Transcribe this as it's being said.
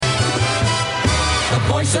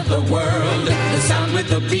voice of the world, the sound with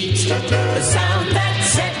the beat, the sound that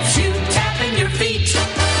sets you tapping your feet.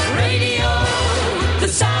 Radio, the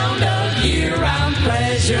sound of year-round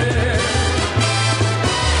pleasure.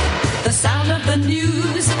 The sound of the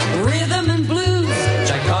news, rhythm and blues.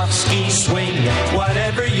 Tchaikovsky, swing,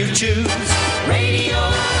 whatever you choose. Radio,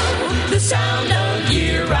 the sound of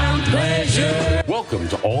year-round pleasure. Welcome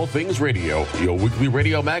to All Things Radio, your weekly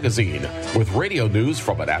radio magazine, with radio news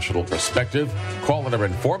from a national perspective, calendar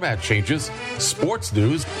and format changes, sports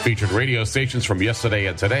news, featured radio stations from yesterday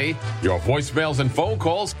and today, your voicemails and phone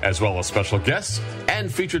calls, as well as special guests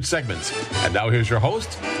and featured segments. And now here's your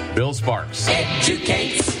host, Bill Sparks.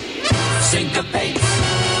 Educates, syncopates,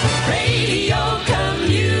 radio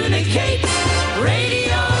communicates,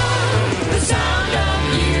 radio, the sound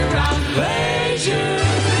of year-round pleasure.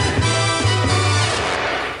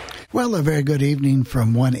 Well, a very good evening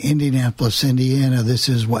from one Indianapolis, Indiana. This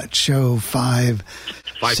is what, show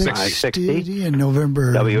 560 in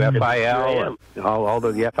November. WFIL, all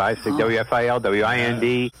the WFIL,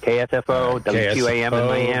 WIND, KSFO, WQAM in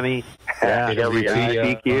Miami,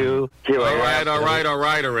 WCQ. All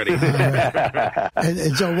right already.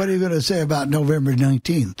 And so what are you going to say about November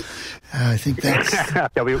 19th? I think that's...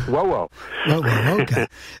 Whoa, okay.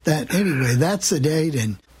 Anyway, that's the date,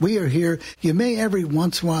 and we are here. You may every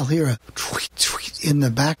once in a while hear a tweet in the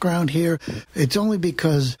background here. It's only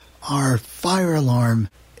because our fire alarm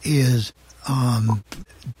is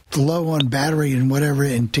low on battery and whatever,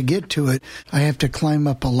 and to get to it, I have to climb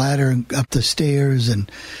up a ladder and up the stairs,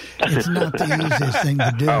 and it's not the easiest thing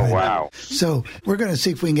to do. Oh, wow. So we're going to see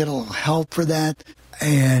if we can get a little help for that.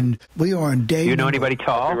 And we are on day. You know anybody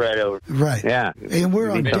tall? Right over. Right. Yeah. And we're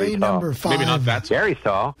on day number 5. Maybe not that tall. Gary's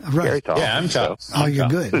tall. Right. Gary's tall. Yeah, I'm tall. Oh, you're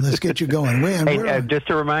good. Let's get you going. Just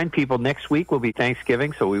to remind people, next week will be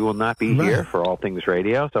Thanksgiving, so we will not be here for All Things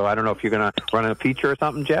Radio. So I don't know if you're going to run a feature or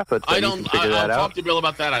something, Jeff. But I'll talk to Bill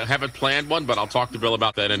about that. I haven't planned one, but I'll talk to Bill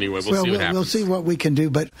about that anyway. We'll see what happens. We'll see what we can do.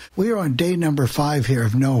 But we are on day number 5 here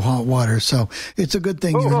of no hot water, so it's a good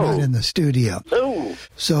thing you're not in the studio. Ooh.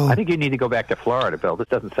 So I think you need to go back to Florida, Bill. This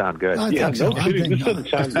doesn't sound good. I think so. This doesn't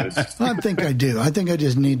sound good. I think I do. I think I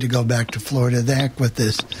just need to go back to Florida. The heck with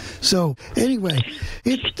this. So anyway,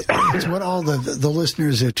 it's what all the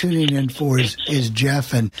listeners are tuning in for is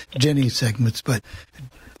Jeff and Jenny's segments. But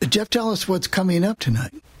Jeff, tell us what's coming up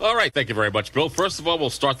tonight. All right, thank you very much, Bill. First of all, we'll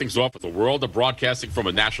start things off with the world of broadcasting from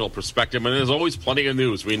a national perspective, and there's always plenty of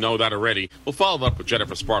news. We know that already. We'll follow up with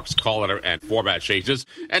Jennifer Sparks' call letter and format changes.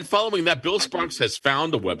 And following that, Bill Sparks has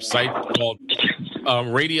found a website called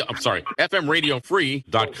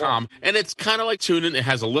FMRadioFree.com, and it's kind of like TuneIn. It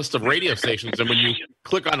has a list of radio stations, and when you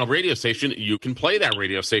click on a radio station, you can play that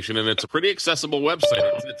radio station, and it's a pretty accessible website.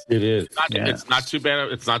 It's not too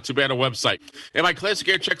bad. It's not too bad a website. In my classic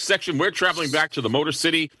air check section, we're traveling back to the Motor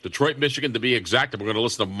City, Detroit, Michigan, to be exact. And we're going to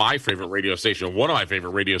listen to my favorite radio station, one of my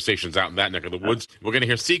favorite radio stations out in that neck of the woods. We're going to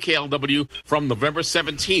hear CKLW from November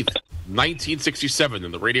 17th, 1967,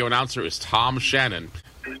 and the radio announcer is Tom Shannon.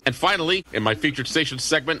 And finally, in my featured station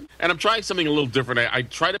segment, and I'm trying something a little different. I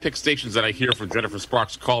try to pick stations that I hear from Jennifer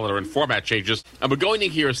Sparks' caller and format changes. And we're going to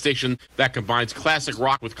hear a station that combines classic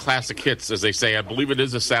rock with classic hits, as they say. I believe it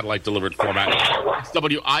is a satellite-delivered format. It's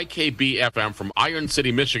WIKB-FM from Iron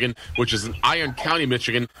City, Michigan, which is in Iron County,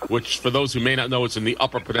 Michigan, which, for those who may not know, it's in the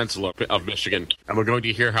Upper Peninsula of Michigan. And we're going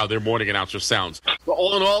to hear how their morning announcer sounds. But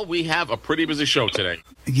all in all, we have a pretty busy show today.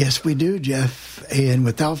 Yes, we do, Jeff. And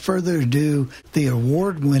without further ado, the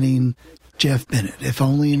award-winning Jeff Bennett, if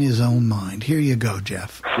only in his own mind. Here you go,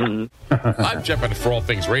 Jeff. I'm Jeff Bennett for All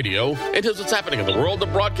Things Radio, and here's what's happening in the world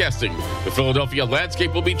of broadcasting. The Philadelphia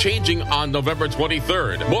landscape will be changing on November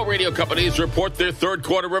 23rd. More radio companies report their third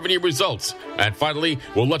quarter revenue results. And finally,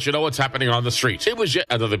 we'll let you know what's happening on the street. It was yet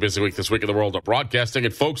another busy week this week in the world of broadcasting,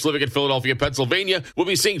 and folks living in Philadelphia, Pennsylvania will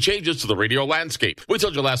be seeing changes to the radio landscape. We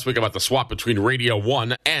told you last week about the swap between Radio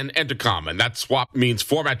 1 and Entercom, and that swap means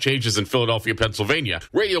format changes in Philadelphia, Pennsylvania.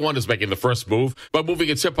 Radio 1 is making the first move by moving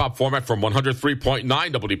its hip-hop format from 103.9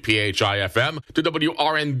 WPHI-FM to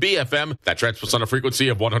WRNB-FM. That transmits on a frequency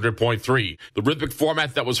of 100.3. The rhythmic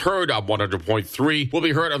format that was heard on 100.3 will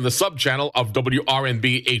be heard on the sub-channel of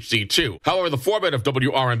WRNB HD2. However, the format of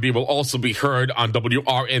WRNB will also be heard on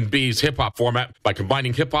WRNB's hip-hop format by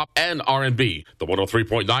combining hip-hop and R&B. The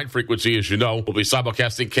 103.9 frequency, as you know, will be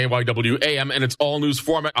simulcasting KYW-AM and its all-news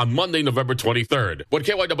format on Monday, November 23rd. When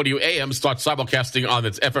KYW-AM starts simulcasting on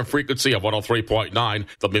its FM frequency of of 103.9,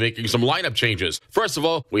 they'll be making some lineup changes. First of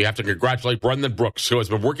all, we have to congratulate Brendan Brooks, who has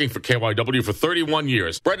been working for KYW for 31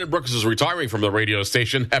 years. Brendan Brooks is retiring from the radio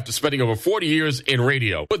station after spending over 40 years in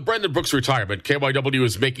radio. With Brendan Brooks' retirement, KYW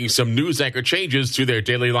is making some news anchor changes to their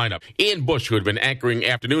daily lineup. Ian Bush, who had been anchoring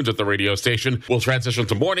afternoons at the radio station, will transition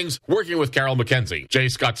to mornings, working with Carol McKenzie. J.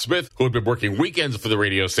 Scott Smith, who had been working weekends for the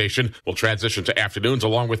radio station, will transition to afternoons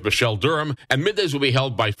along with Michelle Durham, and middays will be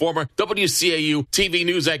held by former WCAU TV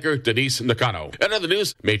news anchor Denise Nakano. In other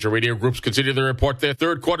news, major radio groups continue to report their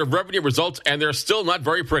third quarter revenue results, and they're still not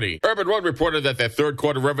very pretty. Urban Road reported that their third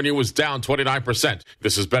quarter revenue was down 29%.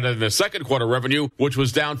 This is better than their second quarter revenue, which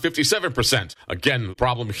was down 57%. Again, the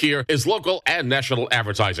problem here is local and national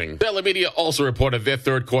advertising. Daily Media also reported their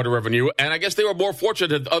third quarter revenue, and I guess they were more fortunate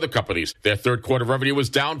than other companies. Their third quarter revenue was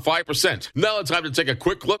down 5%. Now it's time to take a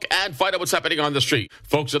quick look and find out what's happening on the street.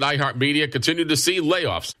 Folks at iHeartMedia continue to see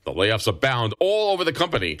layoffs. The layoffs abound all over the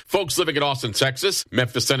company. Folks living in Austin, Texas,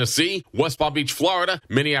 Memphis, Tennessee, West Palm Beach, Florida,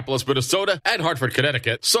 Minneapolis, Minnesota, and Hartford,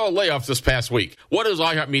 Connecticut saw layoffs this past week. What is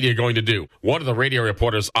iHeartMedia going to do? One of the radio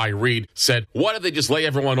reporters I read said, why don't they just lay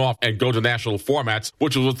everyone off and go to national formats,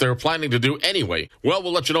 which is what they were planning to do anyway? Well,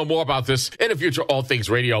 we'll let you know more about this in a future All Things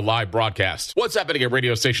Radio live broadcast. What's happening at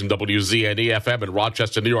radio station WZNE-FM in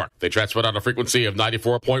Rochester, New York? They transferred on a frequency of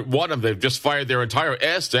 94.1, and they've just fired their entire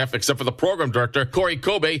air staff except for the program director, Corey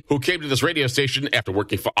Kobe, who came to this radio station after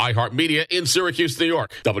working for iHeartMedia in Syracuse, New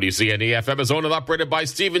York. WZNE-FM is owned and operated by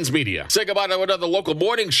Stevens Media. Say goodbye to another local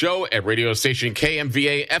morning show at radio station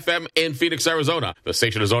KMVA-FM in Phoenix, Arizona. The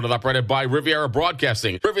station is owned and operated by Riviera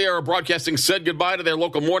Broadcasting. Riviera Broadcasting said goodbye to their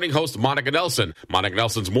local morning host, Monica Nelson. Monica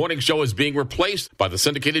Nelson's morning show is being replaced by the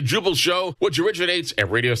syndicated Jubal Show, which originates at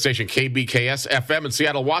radio station KBKS-FM in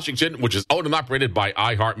Seattle, Washington, which is owned and operated by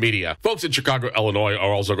iHeartMedia. Folks in Chicago, Illinois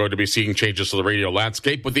are also going to be seeing changes to the radio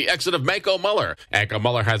landscape with the exit of Manko Muller. Manko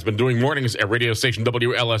Muller has been doing mornings at radio station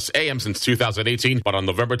WLS-AM since 2018, but on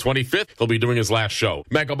November 25th, he'll be doing his last show.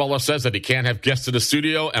 Manko Muller says that he can't have guests in the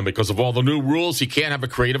studio, and because of all the new rules, he can't have a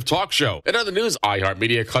creative talk show. In other news,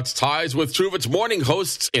 iHeartMedia cuts ties with two of its morning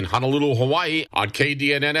hosts in Honolulu, Hawaii on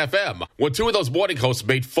KDNN-FM. When two of those morning hosts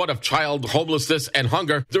made fun of child homelessness and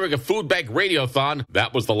hunger during a food bank radiothon,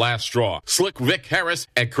 that was the last straw. Slick Vic Harris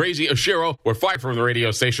and Crazy Oshiro were fired from the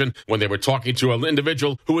radio station when they were talking to an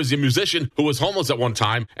individual who was a musician who was homeless at one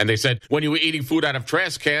time, and they said, when you were eating food out of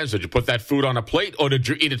trash cans, did you put that food on a plate or did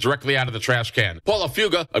you eat it directly out of the trash can? Paula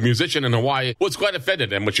Fuga, a musician in Hawaii, was quite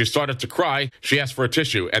offended, and when she started to cry, she asked for a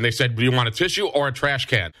tissue, and they said, do you want a tissue or a trash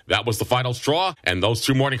can? That was the final straw, and those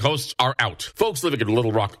two morning hosts are out. Folks living in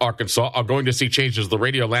Little Rock, Arkansas are going to see changes to the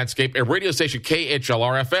radio landscape at radio station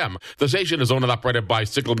KHLR-FM. The station is owned and operated by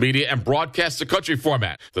Sickle Media and broadcasts the country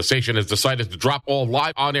format. The station has decided to drop all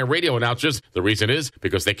live on-air radio announcers. The reason is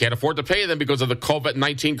because they can't afford to pay them because of the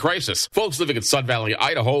COVID-19 crisis. Folks living in Sun Valley,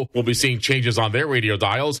 Idaho will be seeing changes on their radio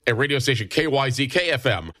dials at radio station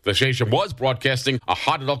KYZK-FM. The station was broadcasting a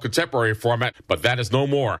hot adult contemporary format, but that is no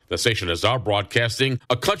more. The station is now broadcasting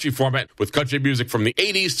a country format with country music from the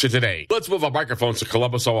 80s to today. Let's move our microphones to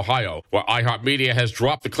Columbus, Ohio, where iHeartMedia has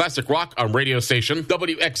dropped the classic rock on radio station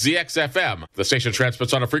WXZX-FM. The station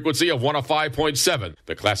transmits on a frequency of 105.7.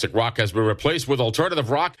 The classic rock has been replaced with alternative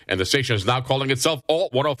rock, and the station is now calling itself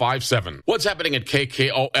Alt 105.7. What's happening at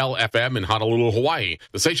KKOL-FM in Honolulu, Hawaii?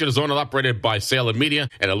 The station is owned and operated by Salem Media,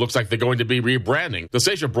 and it looks like they're going to be rebranding. The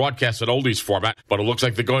station broadcasts an oldies format, but it looks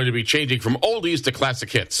like they're going to be changing from oldies to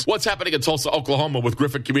classic hits. What's happening in Tulsa, Oklahoma with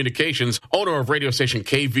Griffin Communications, owner of radio station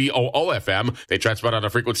KVOO-FM? They transmit on a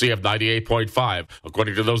frequency of 98.5.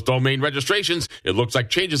 According to those domain registrations, it looks like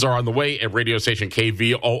changes are on the way at radio station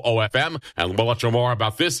KVOO-FM, and we'll let you know more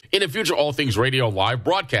about this in a future All Things Radio live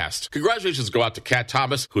broadcast. Congratulations go out to Kat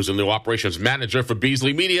Thomas, who's the new operations manager for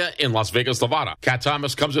Beasley Media in Las Vegas, Nevada. Kat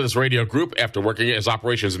Thomas comes to this radio group after working as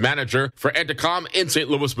operations manager for Entercom in St.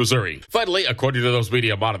 Louis, Missouri. Finally, according to those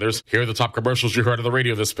media monitors, here are the top commercials you heard on the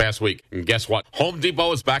radio this past week. And guess what? Home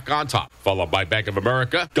Depot is back on top, followed by Bank of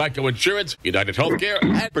America, Geico Insurance, United Healthcare,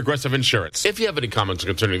 and Progressive Insurance. If you have any comments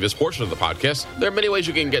concerning this portion of the podcast, there are many ways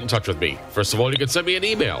you can get in touch with me. First of all, you can send me an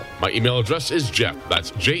email. My email address is Jeff.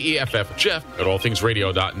 That's Jeff, Jeff at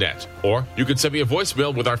allthingsradio.net. Or you can send me a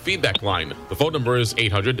voicemail with our feedback line. The phone number is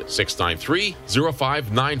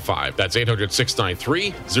 800-693-0595. That's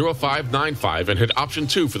 800-693-0595, and hit option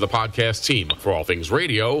 2 for the podcast team. For All Things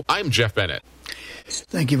Radio, I'm Jeff Bennett.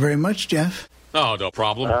 Thank you very much, Jeff. Oh, no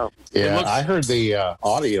problem. Yeah, I heard the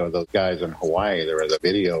audio of those guys in Hawaii. There was a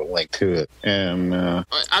video link to it, and I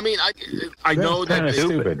mean, I know that it's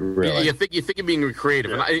stupid. Really, you think you're being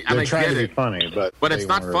creative, and they're trying to be funny, but it's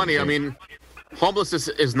not funny. I mean, homelessness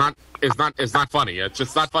is not funny. It's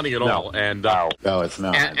just not funny at all. And no, it's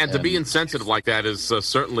not. And to be insensitive like that is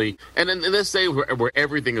certainly. And in this day where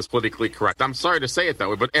everything is politically correct, I'm sorry to say it that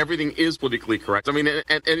way, but everything is politically correct. I mean,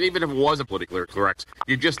 and even if it wasn't politically correct,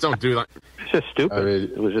 you just don't do that. It's just stupid. I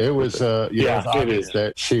mean, it was obvious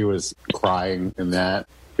that she was crying in that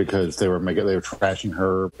because they were trashing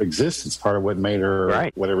her existence, part of what made her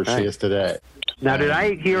whatever she is today. Now, did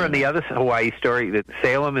I hear on the other Hawaii story that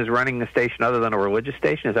Salem is running a station other than a religious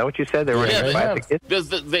station? Is that what you said? They're running a classic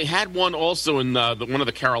hit? They had one also in one of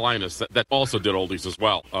the Carolinas that also did oldies as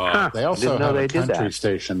well. They also have a country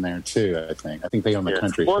station there, too, I think. I think they own the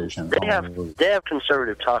country station. They have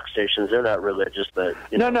conservative talk stations. They're not religious, but...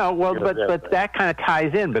 But that kind of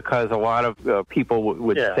ties in because a lot of people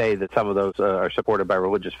would say that some of those are supported by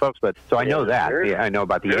religious folks. But so I know that. I know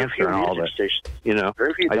about the answer and all that.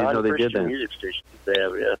 Very few I didn't know they did that. Music stations they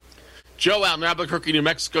have, Joe, out in Albuquerque, New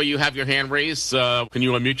Mexico, you have your hand raised. Can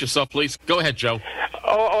you unmute yourself, please? Go ahead, Joe.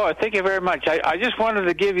 Oh, thank you very much. I just wanted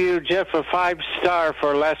to give you, Jeff, a 5-star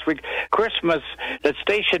for last week. Christmas, the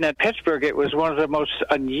station in Pittsburgh, it was one of the most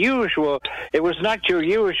unusual. It was not your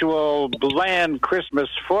usual bland Christmas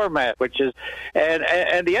format, which is,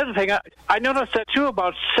 and the other thing, I noticed that too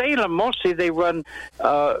about Salem. Mostly they run,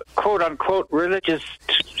 quote unquote, religious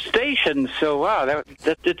stations. So wow,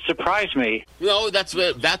 that did surprise me. No, that's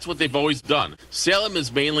what they've always done. Salem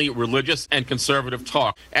is mainly religious and conservative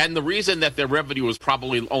talk, and the reason that their revenue is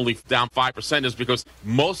probably only down 5% is because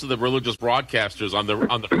most of the religious broadcasters on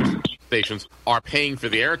the stations are paying for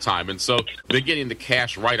the airtime, and so they're getting the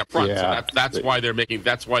cash right up front. Yeah. So that's why they're making.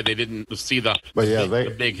 That's why they didn't see the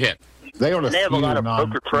big hit. They have a lot of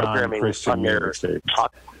poker programming on their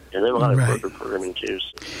talk. And they have a lot of poker programming too.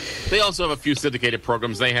 They also have a few syndicated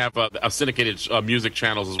programs. They have syndicated music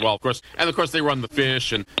channels as well, of course. And of course, they run The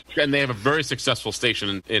Fish, and they have a very successful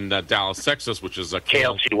station in Dallas, Texas, which is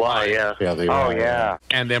KLCY. Yeah.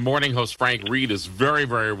 And their morning host Frank Reed is very,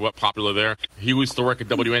 very popular there. He used to work at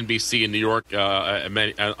WNBC in New York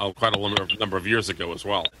quite a number of years ago as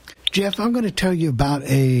well. Jeff, I'm going to tell you about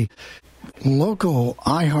a local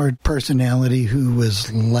iHeart personality who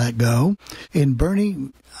was let go. And Bernie,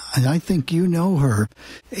 I think you know her.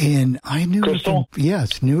 And I knew Crystal?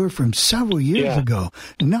 knew her from several years ago.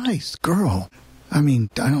 Nice girl. I mean,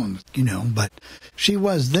 I don't, but she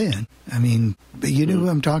was then. I mean, you know who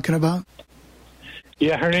I'm talking about?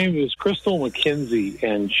 Yeah, her name is Crystal McKenzie,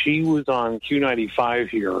 and she was on Q95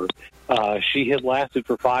 here. She had lasted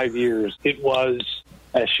for 5 years. It was,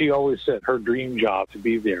 as she always said, her dream job to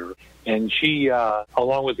be there. And she,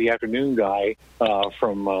 along with the afternoon guy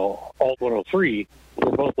from Alt 103,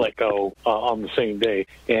 were both let go on the same day.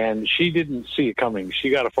 And she didn't see it coming. She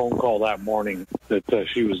got a phone call that morning that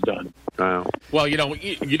she was done. Well, you know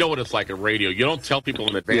what it's like at radio. You don't tell people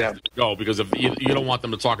in advance to go because if you don't want them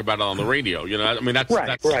to talk about it on the radio. I mean, that's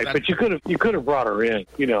right. But you could have brought her in.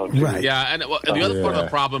 Right. Yeah, and the other part of the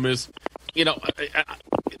problem is,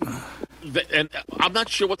 and I'm not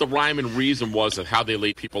sure what the rhyme and reason was of how they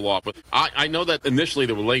laid people off, but I know that initially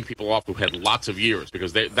they were laying people off who had lots of years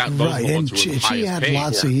because those were the ones who were the highest she had paid.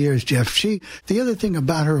 lots of years, Jeff. The other thing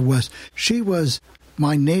about her was she was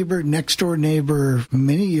my next door neighbor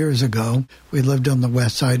many years ago. We lived on the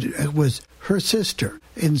west side. It was her sister,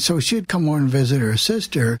 and so she'd come over and visit her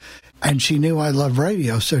sister. And she knew I loved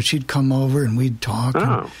radio, so she'd come over and we'd talk.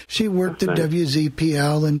 And she worked at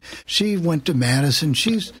WZPL, and she went to Madison.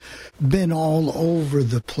 She's been all over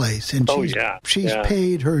the place, and she's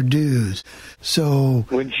paid her dues. So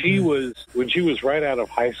when she was right out of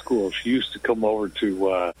high school, she used to come over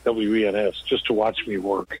to WENS just to watch me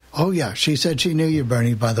work. Oh yeah, she said she knew you,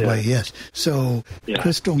 Bernie. By the way, yes. So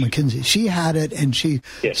Crystal McKenzie, she had it, and she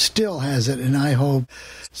still has it, and I hope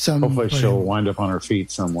hopefully she'll wind up on her feet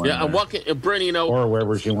somewhere. Yeah, and Bernie, or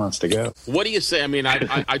wherever she wants to go. What do you say? I mean,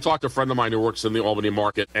 I talked to a friend of mine who works in the Albany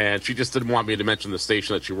market, and she just didn't want me to mention the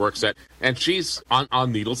station that she works at, and she's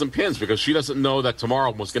on needles and pins because she doesn't know that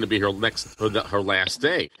tomorrow was going to be her last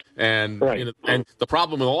day. And and the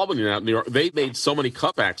problem with Albany now, New York, they made so many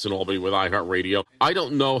cutbacks in Albany with iHeartRadio. I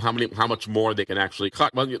don't know how much more they can actually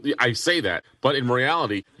cut. Well, I say that, but in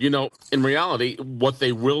reality, what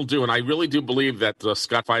they will do, and I really do believe that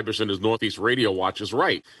Scott Fibers and his Northeast Radio Watch is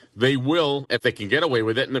right. They will, if they can get away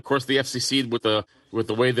with it, and of course the FCC with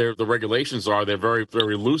the way the regulations are, they're very,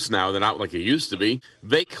 very loose now. They're not like it used to be.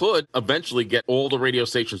 They could eventually get all the radio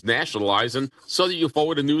stations nationalized, and so that you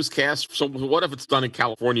forward a newscast. So what if it's done in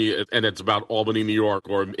California and it's about Albany, New York,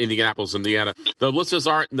 or Indianapolis, Indiana? The listeners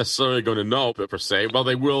aren't necessarily going to know per se. Well,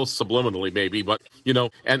 they will subliminally maybe, but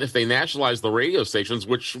and if they nationalize the radio stations,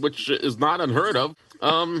 which is not unheard of.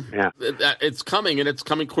 It's coming, and it's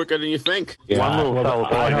coming quicker than you think. Yeah. One little fellow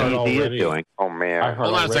BZ is doing. Oh man!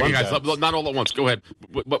 Hold on a second, guys. Not all at once. Go ahead.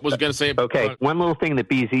 What was I going to say? Okay. One little thing that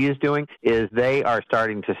BZ is doing is they are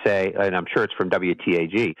starting to say, and I'm sure it's from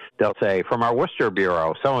WTAG. They'll say from our Worcester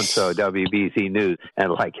bureau, so and so WBZ News,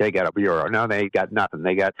 and like they got a bureau. No, they got nothing.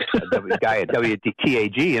 They got a guy at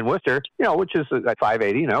WTAG in Worcester, which is at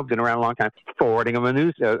 580. Been around a long time, forwarding them a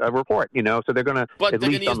news report. So they're going to at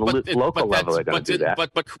least on the local level they're going to do that.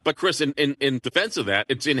 But Chris, in defense of that,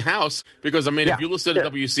 it's in house because if you listen to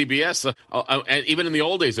WCBS, and even in the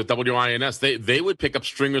old days at WINS, they would pick up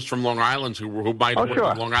stringers from Long Island who might have worked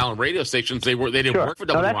on Long Island radio stations. They didn't work for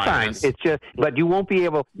WINS. No, that's fine. It's just, but you won't be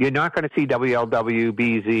able. You're not going to see WLW,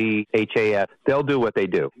 BZ, HAS. They'll do what they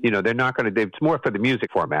do. They're not going to. It's more for the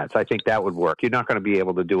music formats. I think that would work. You're not going to be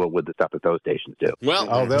able to do it with the stuff that those stations do. Well,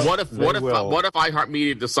 what if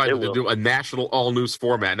iHeartMedia decided to do a national all news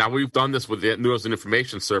format? Now we've done this with the News and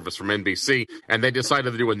Information Service from NBC, and they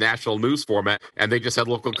decided to do a national news format, and they just had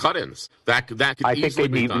local cut-ins. That could I think they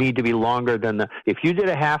need to be longer than the. If you did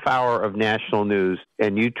a half hour of national news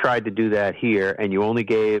and you tried to do that here, and you only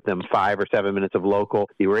gave them 5 or 7 minutes of local,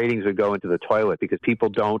 the ratings would go into the toilet because people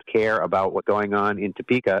don't care about what's going on in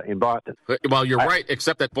Topeka in Boston. Well, you're right,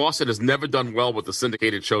 except that Boston has never done well with the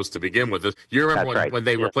syndicated shows to begin with. You remember when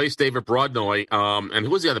they replaced David Broadnoy, and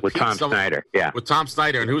who was the other? With Tom Snyder, with Tom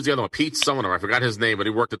Snyder, and who was the other one? Pete Sumner. I forgot his name, but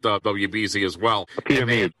he worked at the WBZ as well. Peter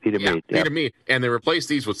Mead. Peter Mead. And they replaced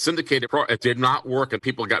these with syndicated. It did not work, and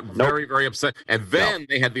people got very, very upset. And then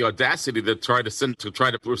they had the audacity to try to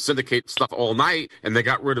syndicate stuff all night, and they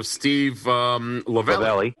got rid of Steve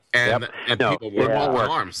Lavelli. And people were all in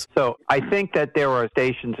arms. So I think that there are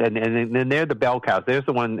stations, and they're the bell cows. There's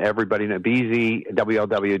the one everybody knows, BZ,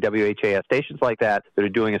 WLW, WHAS, stations like that are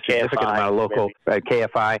doing a significant amount of local,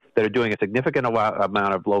 KFI, that are doing a significant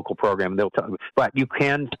amount of local programming. But you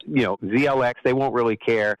can, ZLX, they won't really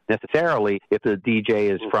care necessarily if the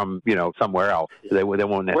DJ is from, somewhere else. They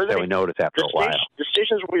won't necessarily notice after a while. The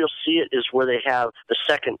stations where you'll see it is where they have the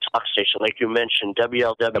second talk station, like you mentioned.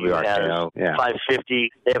 WLW has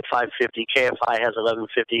 550. They have 550. KFI has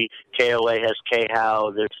 1150. KOA has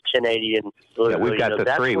KHOW. There's 1080. And we've got the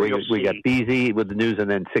three. We got BZ with the news, and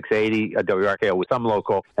then 680 WRKO with some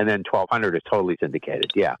local, and then 1200 is totally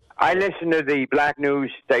syndicated. Yeah. I listen to the Black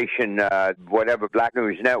News station, Black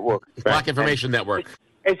News Network. Black Information Network.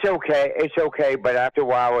 It's okay, but after a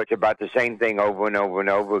while, it's about the same thing over and over and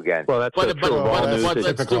over again. Well, that's true.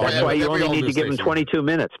 That's why you only need to give them 22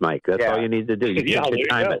 minutes, Mike. That's all you need to do. You can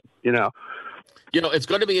time it, it's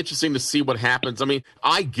going to be interesting to see what happens. I mean,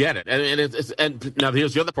 I get it, and now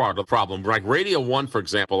here's the other part of the problem. Like Radio One, for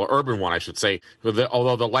example, or Urban One, I should say.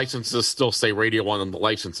 Although the licenses still say Radio One on the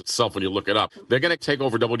license itself when you look it up, they're going to take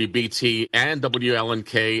over WBT and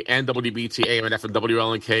WLNK and WBT AM and FM,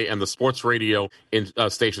 WLNK and the sports radio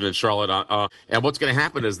station in Charlotte. And what's going to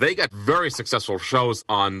happen is they got very successful shows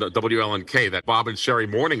on the WLNK, that Bob and Sherry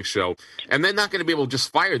morning show, and they're not going to be able to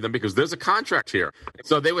just fire them because there's a contract here.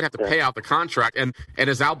 So they would have to pay out the contract. And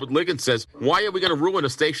as Albert Liggins says, why are we going to ruin a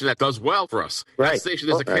station that does well for us? That station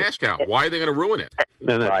is a cash cow. Why are they going to ruin it?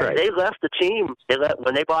 They left the team.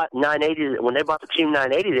 When they bought 980. When they bought the team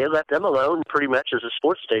 980, they left them alone pretty much as a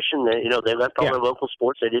sports station. They left all their local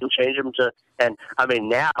sports. They didn't change them to. And I mean,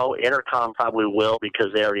 now Intercom probably will because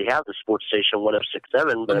they already have the sports station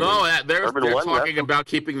 106.7. But they're talking about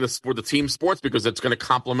keeping the team sports because it's going to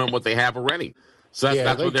complement what they have already. So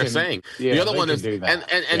that's what they're saying. The other one is,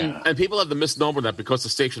 and people have the misnomer that because the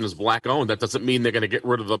station is black owned, that doesn't mean they're going to get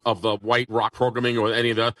rid of the white rock programming or any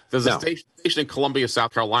of the. There's a station in Columbia,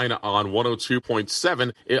 South Carolina on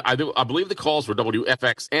 102.7. I believe the calls were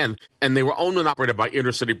WFXN, and they were owned and operated by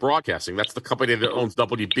Intercity Broadcasting. That's the company that owns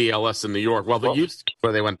WBLS in New York. Well, they used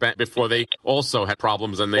where they went back before they also had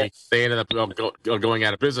problems, and they ended up going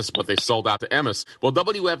out of business, but they sold out to Emmis. Well,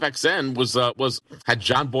 WFXN had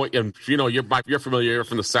John Boy, and you're familiar, you're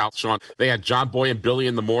from the South, Sean. They had John Boy and Billy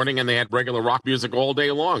in the morning, and they had regular rock music all day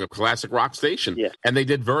long, a classic rock station. Yeah. And they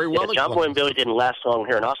did very well. John Boy and Billy didn't last long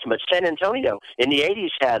here in Austin, but San Antonio in the 80s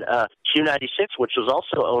had Q96, which was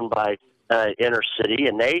also owned by Intercity,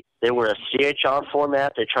 and they were a CHR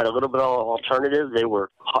format. They tried a little bit of alternative. They were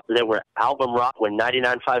album rock when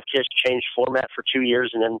 99.5 Kiss changed format for 2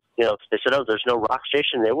 years, and then they said, there's no rock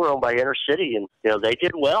station. They were owned by Intercity, and they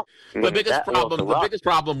did well. The biggest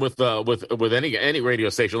problem with any radio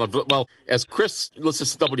station, well, as Chris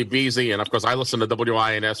listens to WBZ, and of course I listen to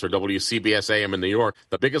WINS or WCBS AM in New York,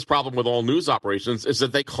 the biggest problem with all news operations is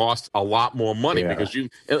that they cost a lot more money because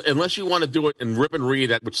unless you want to do it and rip and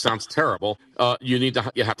read, which sounds terrible. terrible.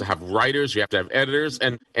 You have to have writers, you have to have editors,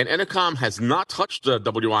 and Entercom has not touched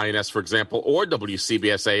WINS, for example, or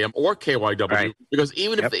WCBS AM or KYW, because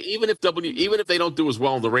even if they don't do as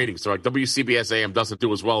well in the ratings, so like WCBS AM doesn't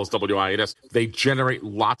do as well as WINS, they generate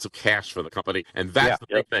lots of cash for the company, and that's the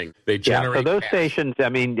big thing. They generate. So those cash. stations, I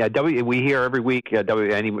mean, we hear every week,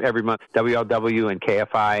 every month, WLW and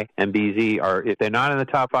KFI and BZ are, if they're not in the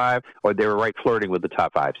top 5, or they're right flirting with the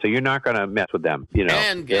top 5, so you're not going to mess with them.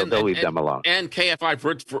 They'll leave them alone. And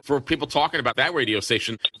KFI, for people talking about that radio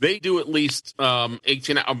station, they do at least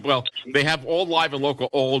 18. Well, they have all live and local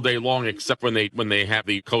all day long, except when they have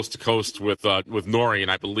the coast to coast with Nori,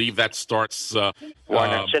 and I believe that starts 10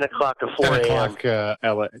 o'clock to 4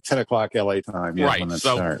 a.m. 10 o'clock LA time. Yeah, right. When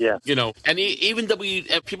So starts. and even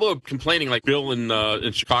people are complaining. Like Bill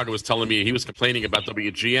in Chicago was telling me he was complaining about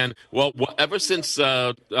WGN. Well, ever since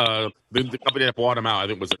the company that bought them out, I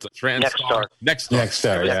think was Transtar.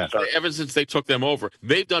 Nexstar. Ever since they took them over,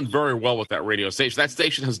 they've done very well with that radio station. That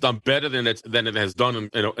station has done better than it has done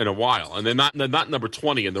in a while, and they're not number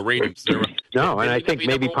 20 in the ratings. I think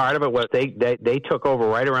maybe part of it was they took over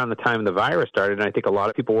right around the time the virus started, and I think a lot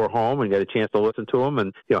of people were home and got a chance to listen to them,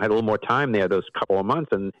 and had a little more time there those couple of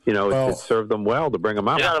months, and it served them well to bring them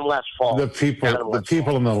up. Got them last fall. The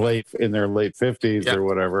people in their late 50s or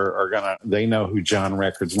whatever are they know who John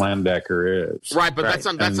Records Landecker is, right? But that's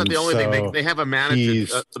not the only thing. They have a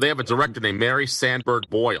manager. They have a director named Mary Sandberg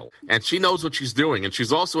Boyle, and she knows what she's doing, and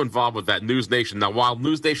she's also involved with that News Nation. Now, while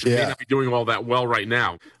News Nation may not be doing all that well right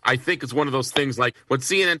now, I think it's one of those things like when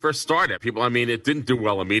CNN first started. It didn't do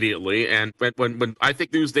well immediately, and when I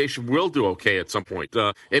think News Nation will do okay at some point.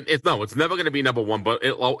 It's never going to be number 1, but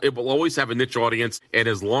it will always have a niche audience, and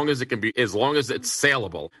as long as it's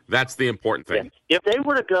saleable, that's the important thing. Yeah. If they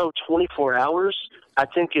were to go 24 hours, I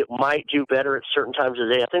think it might do better at certain times of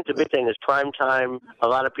the day. I think the big thing is prime time. A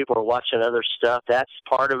lot of people are watching other stuff. That's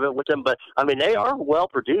part of it with them. But, they are well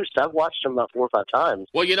produced. I've watched them about 4 or 5 times.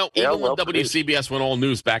 Well, even when WCBS went all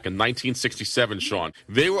news back in 1967, Sean,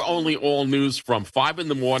 they were only all news from 5 in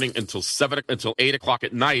the morning until 8 o'clock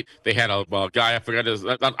at night. They had a guy,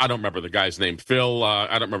 I don't remember the guy's name, Phil, I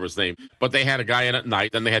don't remember his name, but they had a guy in at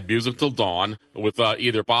night. Then they had Music Till Dawn with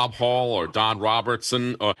either Bob Hall or Don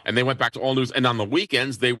Robertson, and they went back to all news. And on the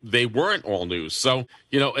weekends, they weren't all news. So,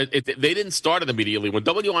 they didn't start it immediately. When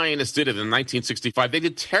WINS did it in 1965, they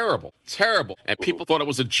did terrible. And people thought it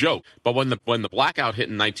was a joke. But when the blackout hit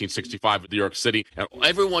in 1965 in New York City, and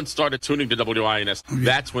everyone started tuning to WINS,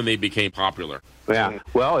 that's when they became popular. Yeah.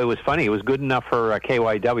 Well, it was funny. It was good enough for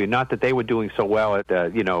KYW. Not that they were doing so well at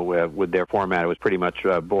with their format. It was pretty much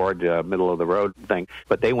board, middle of the road thing.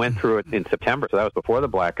 But they went through it in September, so that was before the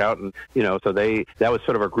blackout, and so that was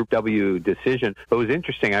sort of a Group W decision. But it was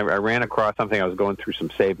interesting. I ran across something. I was going through some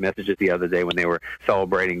saved messages the other day when they were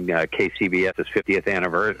celebrating KCBS's 50th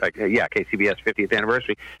anniversary. KCBS 50th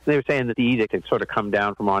anniversary. And they were saying that the edict had sort of come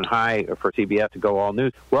down from on high for CBS to go all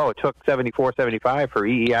news. Well, it took 74, 75 for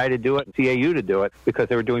EEI to do it and CAU to do it because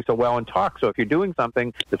they were doing so well in talk. So if you're doing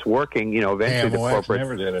something that's working, eventually the corporate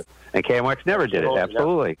never did it. And KMOX never did it.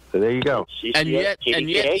 Absolutely. So there you go. And yet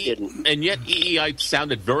EEI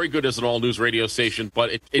sounded very good as an all news radio station, but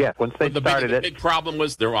once they started the big problem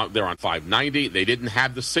was they're on 590. They didn't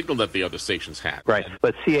have the signal that the other stations had. Right.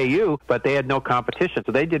 But CAU, they had no competition,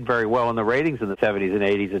 so they did very well in the ratings in the 70s and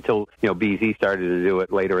 80s until BZ started to do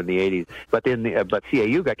it later in the 80s. But then but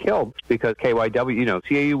CAU got killed because KYW,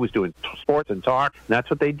 CAU was doing sports and talk, and that's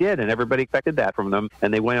what they did, and everybody expected that from them.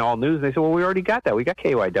 And they went all news, and they said, well, we already got that. We got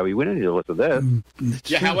KYW. We didn't need to listen to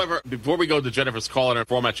this. However, before we go to Jennifer's call and our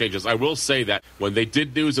format changes, I will say that when they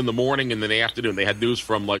did news in the morning and in the afternoon, they had news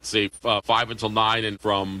from, let's say, 5 until 9 and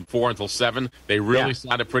from 4 until 7. They really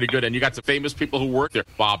sounded pretty good. And you got some famous people who worked there.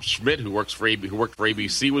 Bob Schmidt, who worked for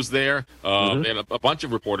ABC, was there. And a bunch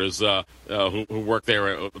of reporters who worked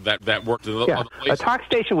there that worked in other places. A talk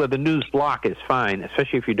station with a news block is fine,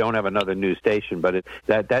 especially if you don't have another news station. But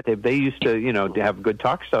they used to have good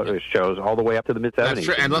talk shows all the way up to the mid-70s. That's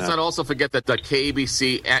true. And let's not also forget that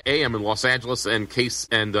KABC AM in Los Angeles and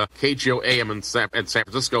KGO AM in San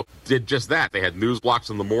Francisco did just that. They had news blocks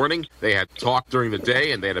in the morning, they had talk during the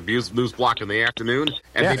day, and they had a news block in the afternoon.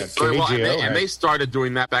 And they started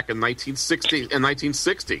doing that back in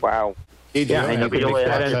 1960. Wow.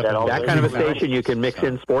 That kind of a station, you can mix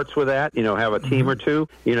in sports with that, have a team or two,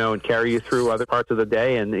 and carry you through other parts of the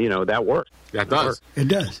day, and, that works. That does. It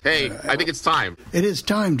does. Hey, I think it's time. It is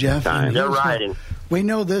time, Jeff. They're riding. We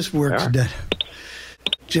know this works.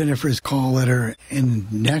 Jennifer's call letter, and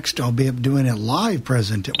next I'll be doing a live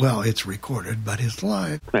present. Well, it's recorded, but it's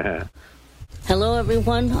live. Hello,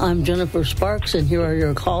 everyone. I'm Jennifer Sparks, and here are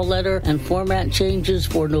your call letter and format changes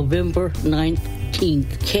for November 9th.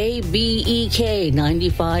 KBEK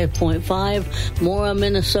 95.5, Mora,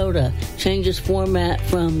 Minnesota, changes format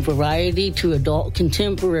from variety to adult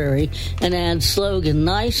contemporary and adds slogan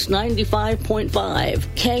Nice 95.5.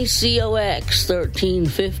 KCOX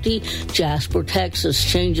 1350, Jasper, Texas,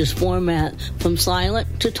 changes format from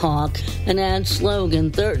silent to talk and adds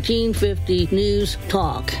slogan 1350 News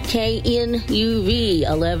Talk. KNUV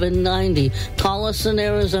 1190, Tolleson,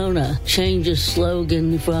 Arizona, changes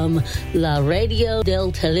slogan from La Radio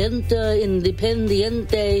del Talento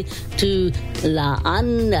Independiente to La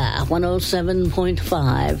Anda 107.5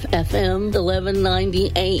 FM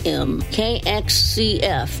 1190 AM.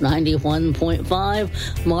 KXCF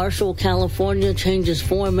 91.5, Marshall, California, changes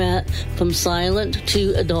format from silent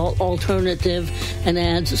to adult alternative and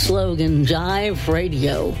adds slogan Jive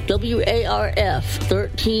Radio. WARF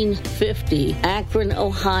 1350, Akron,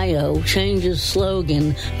 Ohio, changes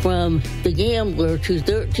slogan from The Gambler to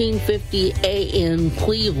 1350 AM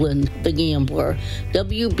Cleveland, The Gambler.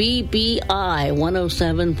 WBBI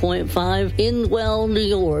 107.5, Inwell, New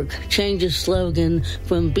York, changes slogan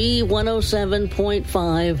from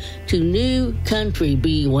B107.5 to New Country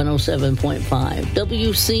B107.5.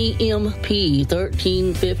 WCMP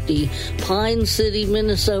 1350, Pine City,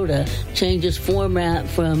 Minnesota, changes format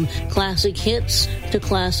from classic hits to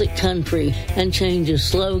classic country and changes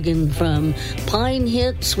slogan from Pine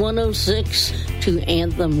Hits 106 to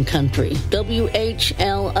Anthem Country.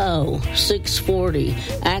 WHLO 640,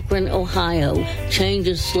 Akron, Ohio,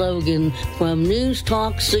 changes slogan from News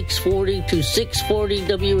Talk 640 to 640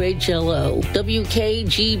 WHLO.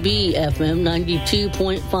 WKGB FM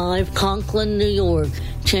 92.5, Conklin, New York,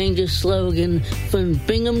 changes slogan from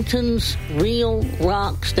Binghamton's Real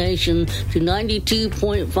Rock Station to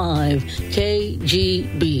 92.5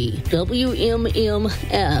 KGB.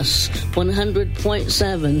 WMMS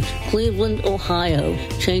 100.7, Cleveland, Ohio,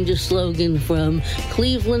 changes slogan from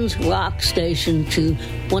Cleveland's Rock Station to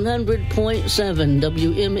 100.7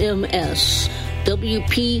 WMMS.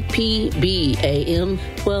 WPPB AM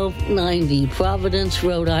 1290, Providence,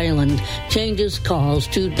 Rhode Island, changes calls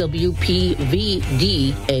to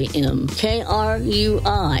WPVD AM.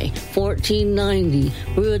 KRUI 1490,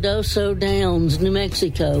 Ruidoso Downs, New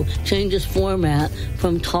Mexico, changes format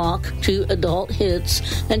from talk to adult hits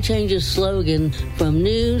and changes slogan from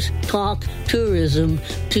news, talk, tourism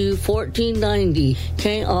to 1490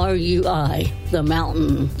 KRUI. The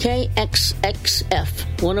Mountain. KXXF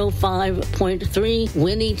 105.3,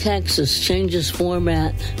 Winnie, Texas, changes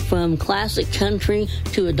format from classic country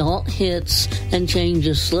to adult hits and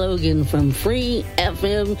changes slogan from Free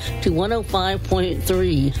FM to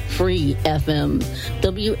 105.3 Free FM.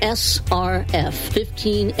 WSRF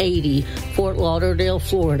 1580, Fort Lauderdale,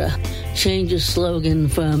 Florida, changes slogan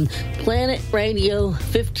from Planet Radio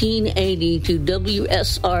 1580 to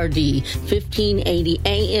WSRD 1580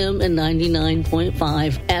 AM and 99.5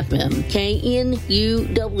 FM.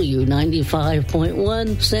 KNUW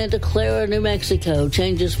 95.1, Santa Clara, New Mexico,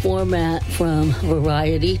 changes format from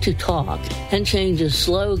variety to talk and changes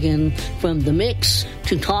slogan from The Mix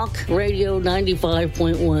to Talk Radio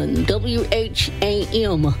 95.1.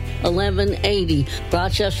 WHAM 1180,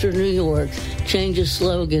 Rochester, New York, changes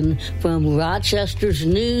slogan from Rochester's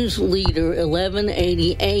News Leader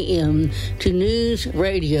 1180 AM to News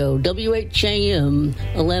Radio WHAM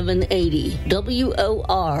 1180.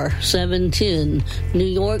 WOR 710, New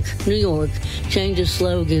York, New York, changes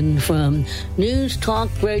slogan from News Talk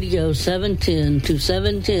Radio 710 to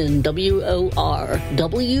 710 WOR.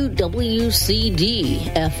 WWCD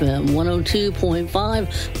FM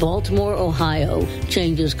 102.5, Baltimore, Ohio,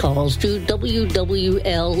 changes calls to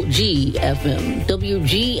WWLG FM.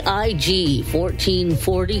 WGIG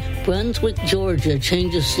 1440, Brunswick, Georgia,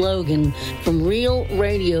 changes slogan from Real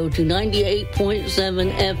Radio to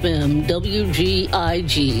 98.7 FM.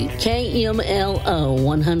 WGIG. KMLO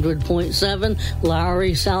 100.7,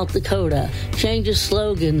 Lowry, South Dakota, changes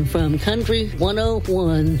slogan from Country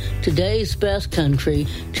 101, Today's Best Country,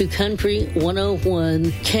 to Country 101.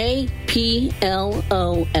 KPLO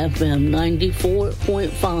FM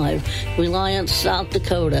 94.5, Reliance, South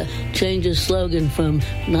Dakota, changes slogan from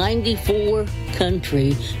 94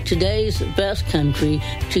 Country, Today's Best Country,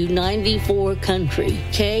 to 94 Country.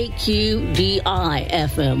 KQDI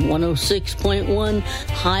FM 106.1,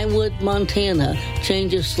 Highwood, Montana,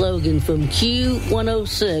 changes slogan from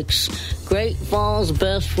Q106, Great Falls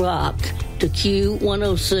Best Rock, to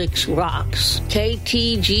Q106 Rocks.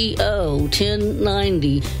 KTGO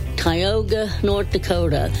 1090, Tioga, North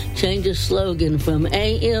Dakota, changes slogan from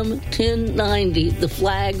AM 1090, the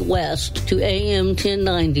flag west, to AM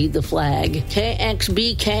 1090, the flag.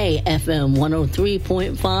 KXBK FM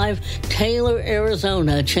 103.5, Taylor,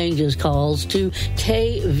 Arizona, changes calls to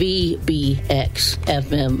KVBX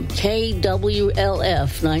FM.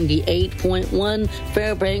 KWLF 98.1,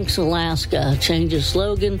 Fairbanks, Alaska, changes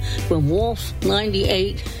slogan from Wolf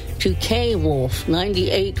 98 to K-Wolf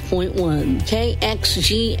 98.1.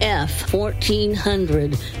 KXGF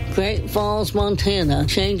 1400, Great Falls, Montana,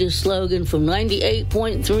 changes slogan from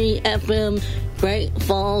 98.3 FM Great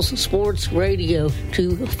Falls Sports Radio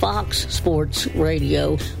to Fox Sports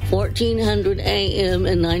Radio, 1400 AM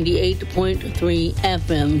and 98.3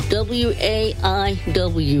 FM.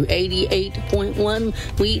 WAIW 88.1,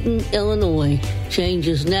 Wheaton, Illinois,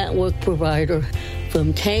 changes network provider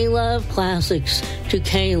from K-Love Classics to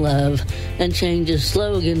K-Love and changes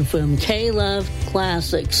slogan from K-Love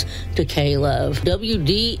Classics to K-Love.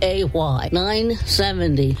 WDAY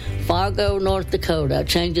 970, Fargo, North Dakota,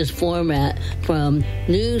 changes format from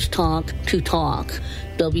News Talk to Talk.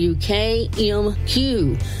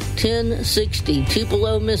 WKMQ 1060,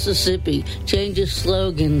 Tupelo, Mississippi, changes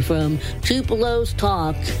slogan from Tupelo's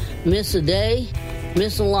Talk, Miss a Day,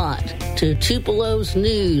 Miss a Lot, to Tupelo's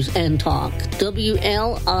News and Talk.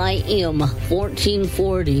 WLIM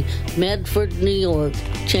 1440, Medford, New York,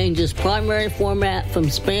 changes primary format from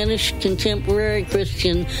Spanish Contemporary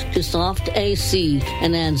Christian to Soft AC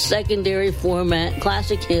and adds secondary format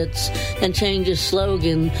Classic Hits and changes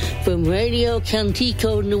slogan from Radio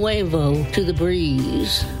Cantico Nuevo to The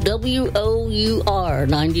Breeze. WOUR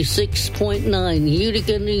 96.9,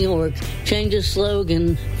 Utica, New York, changes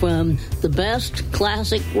slogan from the best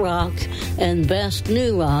classic rock and best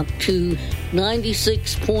new rock to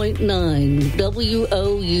 96.9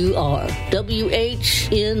 WOUR.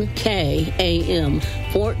 WHNK AM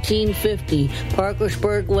 1450,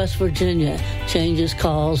 Parkersburg, West Virginia, changes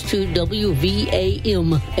calls to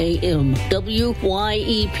WVAM AM.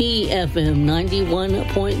 WYEP FM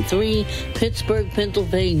 91.3, Pittsburgh,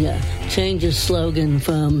 Pennsylvania, changes slogan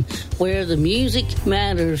from Where the Music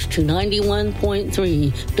Matters to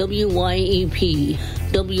 91.3 WYEP.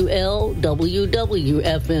 WLWW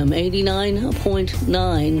FM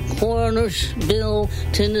 89.9, Coronersville,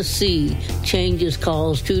 Tennessee, changes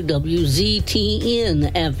calls to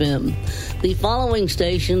WZTN FM. The following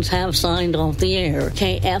stations have signed off the air: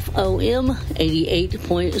 KFOM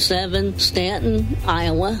 88.7, Stanton,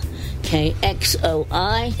 Iowa;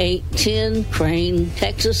 KXOI 810, Crane,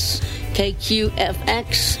 Texas;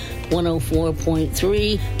 KQFX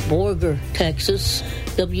 104.3, Borger, Texas;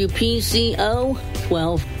 WPCO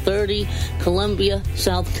 1230, Columbia,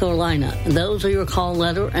 South Carolina. And those are your call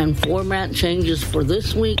letter and format changes for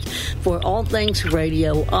this week. For All Things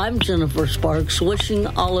Radio, I'm Jennifer Sparks, wishing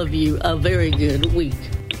all of you a very good week.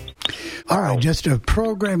 All right, just a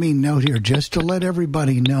programming note here, just to let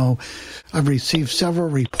everybody know, I've received several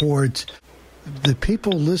reports. The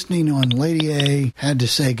people listening on Lady A had to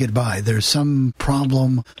say goodbye. There's some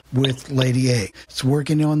problem with Lady A. It's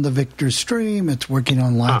working on the Victor Stream. It's working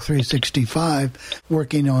on Live 365,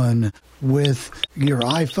 working on with your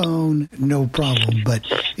iPhone, no problem. But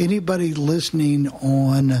anybody listening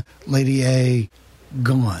on Lady A,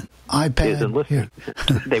 gone. iPad, here.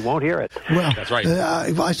 They won't hear it. Well, that's right.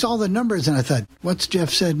 I saw the numbers and I thought, what's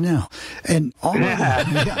Jeff said now? And all of that.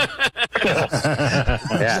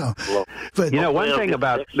 Yeah. So, but, you know, one thing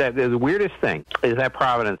about that, the weirdest thing is that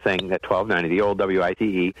Providence thing, that 1290, the old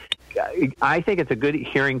WITE. I think it's a good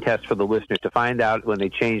hearing test for the listeners to find out when they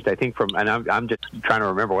changed, I think, from, and I'm just trying to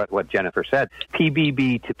remember what Jennifer said,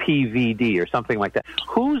 PBB to PVD or something like that.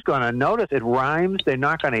 Who's going to notice? It rhymes. They're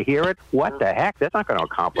not going to hear it. What the heck? That's not going to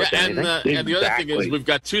accomplish anything. And the other thing is we've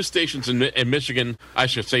got two stations in Michigan, I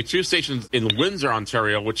should say, two stations in Windsor,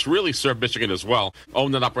 Ontario, which really serve Michigan as well,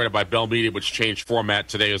 owned and operated by Bell Media, which changed format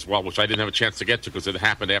today as well, which I didn't have a chance to get to because it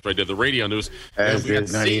happened after I did the radio news. As did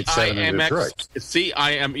 98.7 in Detroit.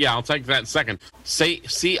 CIM, yeah, I'll take that in a second.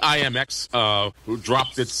 CIMX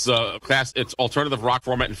dropped its alternative rock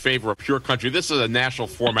format in favor of pure country. This is a national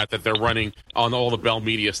format that they're running on all the Bell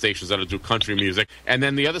Media stations that do country music. And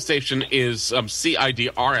then the other station is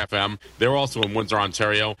CIDR-FM. They're also in Windsor,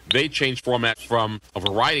 Ontario. They changed format from a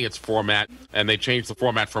variety hits format, and they changed the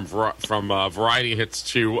format from variety hits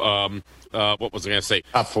to what was I going to say?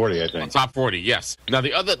 Top 40, I think. Top 40, yes. Now,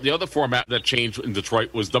 the other format that changed in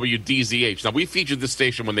Detroit was WDZH. Now, we featured this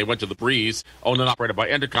station when they went to the Breeze, owned and operated by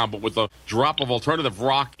Entercom, but with a drop of alternative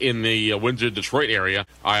rock in the Windsor, Detroit area,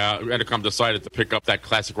 Entercom decided to pick up that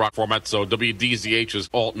classic rock format, so WDZH is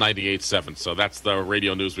Alt 98.7. So that's the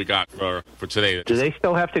radio news we got for today. Do they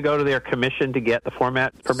still have to go to their commission to get the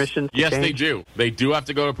format permission? Yes, they do. They do have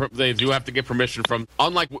to get permission from.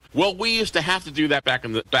 We used to have to do that back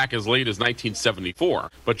as late as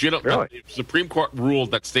 1974. But you don't. Really? The Supreme Court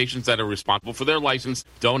ruled that stations that are responsible for their license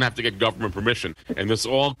don't have to get government permission. And this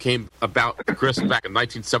all came about, Chris, back in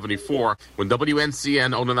 1974 when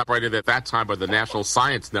WNCN, owned and operated at that time by the National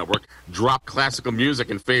Science Network, dropped classical music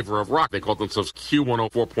in favor of rock. They called themselves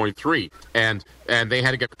Q104.3, and they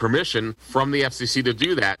had to get permission from the FCC to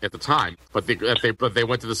do that at the time. But they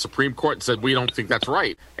went to the Supreme Court and said, we don't think that's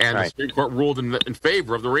right. And the Supreme Court ruled in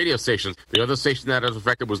favor of the radio stations. The other station that was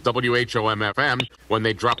affected was WHOM-FM when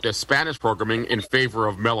they dropped their Spanish programming in favor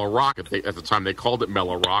of mellow rock. At the time, they called it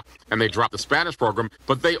mellow rock, and they dropped the Spanish program.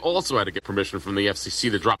 But they also had to get permission from the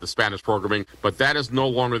FCC to drop the Spanish programming. But that is no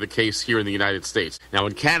longer the case here in the United States. Now,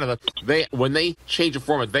 in Canada, when they change a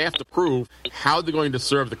format, they have to prove how they're going to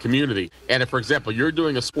serve the community. And if, for example, you're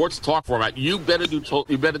doing a sports talk format, you better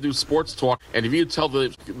do sports talk. And if you tell the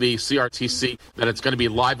CRTC that it's going to be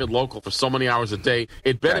live and local for so many hours a day,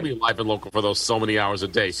 it better be live and local for those so many hours a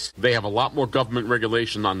day. They have a lot more government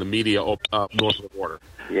regulation on the media north of the border.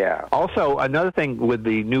 Yeah. Also, another thing with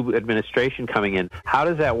the new administration coming in, how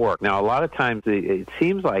does that work? Now, a lot of times it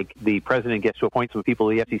seems like the president gets to appoint some people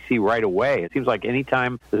to the FCC right away. It seems like any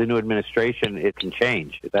time there's a new administration, it can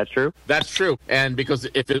change. Is that true? That's true. And because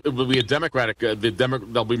if it will be a Democratic,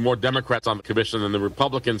 there'll be more Democrats on the commission than the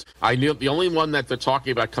Republicans. I knew the only one that they're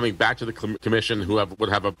talking about coming back to the commission who would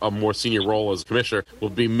have a more senior role as commissioner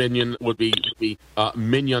would be Minion Clyburn.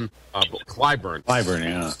 Clyburn,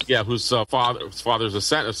 yeah. Yeah, whose father's a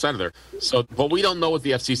senator. So, but we don't know what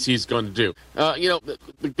the FCC is going to do.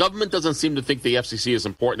 The government doesn't seem to think the FCC is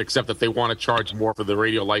important, except that they want to charge more for the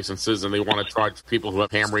radio licenses, and they want to charge people who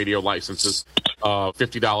have ham radio licenses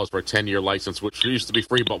 $50 for a 10-year license, which used to be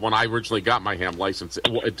free. But when I originally got my ham license,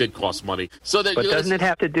 it did cost money. So, but doesn't it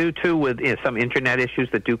have to do too with some internet issues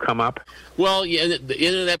that do come up? Well, yeah, the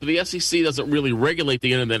internet. The FCC doesn't really regulate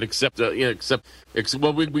the internet, except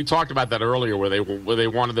well, we talked about that earlier, where they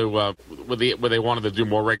wanted to do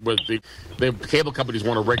more. The cable companies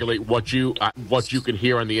want to regulate what you can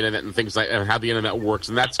hear on the internet and things like and how the internet works,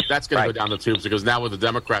 and that's going to go down the tubes because now with the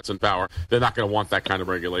Democrats in power, they're not going to want that kind of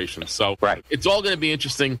regulation. So it's all going to be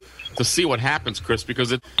interesting to see what happens, Chris, because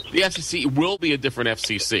the FCC will be a different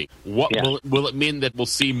FCC. Will it mean that we'll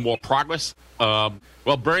see more progress?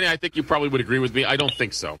 Well, Bernie, I think you probably would agree with me. I don't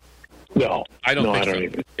think so. No, I don't think so.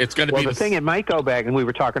 Either. It's going to be the thing. It might go back, and we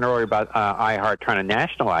were talking earlier about iHeart trying to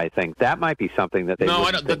nationalize things. That might be something that they.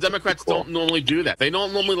 No, the Democrats don't normally do that. They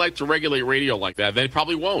don't normally like to regulate radio like that. They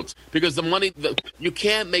probably won't because the money. You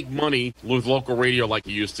can't make money with local radio like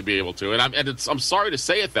you used to be able to. And I'm sorry to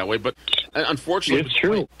say it that way, but unfortunately, it's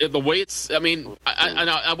true. The way it's. I mean,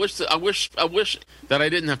 I wish that I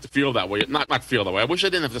didn't have to feel that way. Not feel that way. I wish I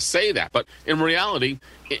didn't have to say that. But in reality,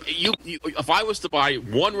 if I was to buy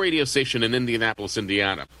one radio station in Indianapolis,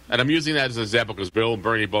 Indiana, and I'm using that as an example because Bill and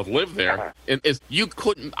Bernie both live there,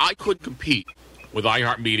 I couldn't compete with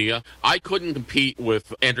iHeartMedia. I couldn't compete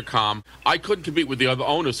with Entercom. I couldn't compete with the other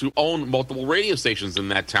owners who own multiple radio stations in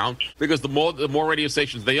that town because the more radio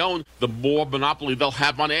stations they own, the more monopoly they'll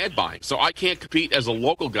have on ad buying. So I can't compete as a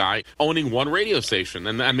local guy owning one radio station,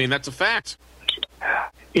 and I mean that's a fact.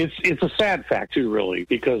 It's a sad fact too, really,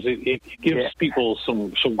 because it gives people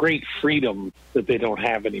some great freedom that they don't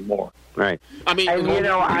have anymore. Right. I mean, and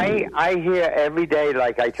I hear every day,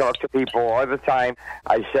 like I talk to people all the time.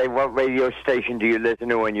 I say, "What radio station do you listen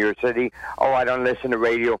to in your city?" "Oh, I don't listen to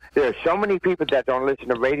radio." There are so many people that don't listen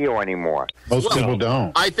to radio anymore. Most people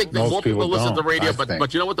don't. I think that more people listen to radio,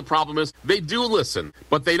 but you know what the problem is? They do listen,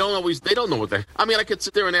 but they don't know what they. I mean, I could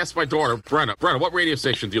sit there and ask my daughter, Brenna, what radio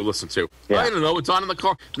station do you listen to? Yeah. I don't know. It's on in the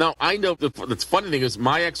car. Now I know the funny thing is,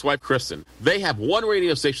 my ex-wife Kristen, they have one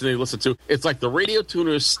radio station they listen to. It's like the radio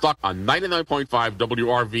tuner is stuck on 99.5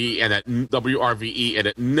 WRVE and at WRVE, and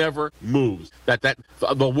it never moves. That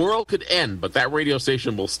the world could end, but that radio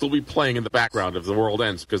station will still be playing in the background if the world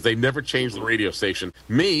ends because they never change the radio station.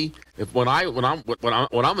 Me, when I'm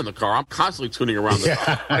in the car, I'm constantly tuning around the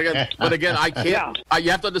car. But again, I can't.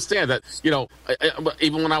 You have to understand that,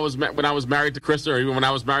 even when I was married to Krista, or even when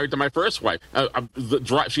I was married to my first wife, I'm the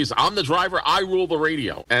driver. I rule the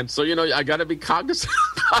radio, and so I got to be cognizant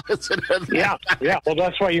of that. Yeah. Well,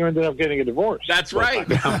 that's why you ended up getting a divorce. That's right.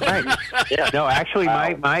 Yeah. No, actually,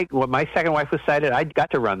 my second wife was cited. I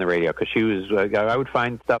got to run the radio because she was. I would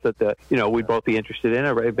find stuff that we'd both be interested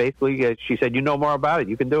in. Basically, she said, "You know more about it.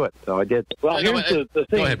 You can do it." So I did. Well, here's the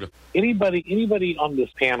thing. Anybody on this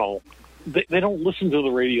panel, they don't listen to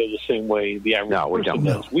the radio the same way the average person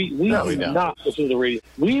does. We do not listen to the radio.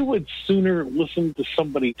 We would sooner listen to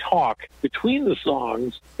somebody talk between the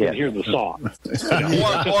songs than hear the song.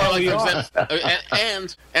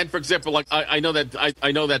 And for example, like I know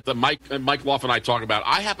that the Mike Loff and I talk about.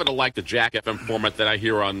 I happen to like the Jack FM format that I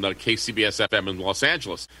hear on KCBS FM in Los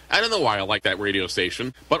Angeles. I don't know why I like that radio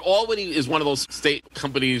station, but Albany is one of those state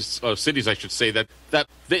companies, cities, I should say, that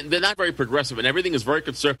they're not very progressive, and everything is very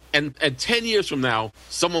conservative. And 10 years from now,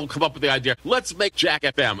 someone will come up with the idea, let's make Jack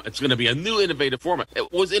FM. It's going to be a new innovative format.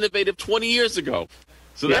 It was innovative 20 years ago.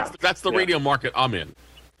 So that's the radio market I'm in.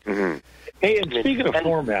 Mm-hmm. Hey, and speaking of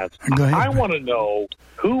formats, I want to know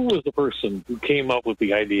who was the person who came up with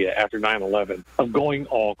the idea after 9/11 of going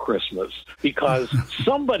all Christmas? Because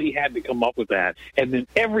somebody had to come up with that, and then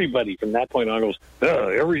everybody from that point on goes,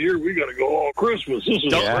 every year we got to go all Christmas. This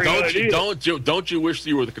is a great idea. Don't you wish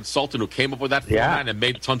you were the consultant who came up with that format and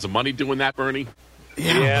made tons of money doing that, Bernie?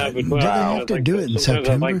 Yeah, but they have to do it in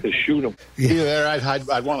September? I'd like to shoot them. Yeah,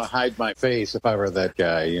 I'd want to hide my face if I were that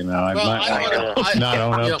guy. I'd not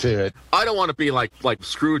own up to it. I don't want to be like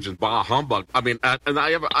Scrooge and Bah Humbug. I mean, but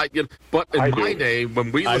in my day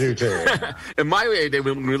when we listened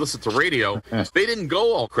to radio, they didn't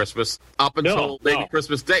go all Christmas up until maybe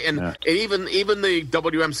Christmas Day, and even the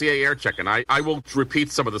WMCA air check. And I will repeat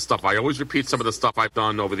some of the stuff. I always repeat some of the stuff I've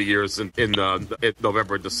done over the years in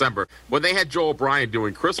November and December when they had Joe O'Brien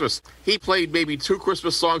doing Christmas. He played maybe 2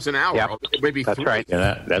 Christmas songs an hour, maybe 3. That's right.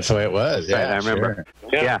 Yeah, that's the way it was. Yeah, I remember.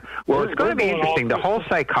 Sure. Yeah. Well, it's going to be interesting. The whole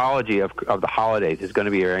psychology of the holidays is going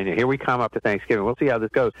to be here. We come up to Thanksgiving. We'll see how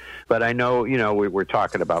this goes. But I know, we're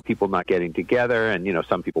talking about people not getting together, and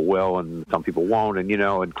some people will, and some people won't,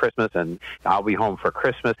 and Christmas, and I'll be home for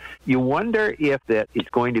Christmas. You wonder if that it's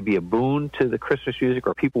going to be a boon to the Christmas music,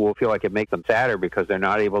 or people will feel like it makes them sadder because they're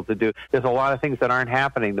not able to do. There's a lot of things that aren't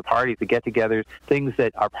happening. The parties, the get-togethers, things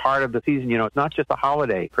that are part of the season. It's not just a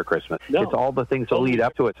holiday for Christmas. No. It's all the things that lead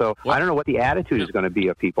up to it. So I don't know what the attitude is going to be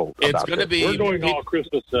of people. It's going to be. We're going all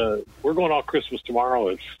Christmas. We're going all Christmas tomorrow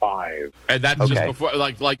at 5. And that's just before,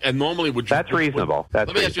 and normally would you? That's reasonable.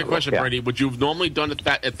 Let me ask you a question, Bernie. Would you have normally done it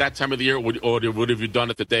at that time of the year, or would have you done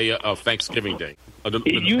it the day of Thanksgiving Day?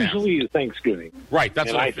 Usually Thanksgiving. Right. That's.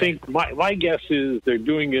 And I think my guess is they're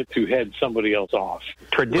doing it to head somebody else off.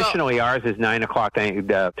 Traditionally, ours is 9 o'clock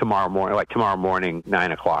tomorrow morning,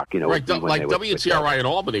 9 o'clock. Right, like WTRI in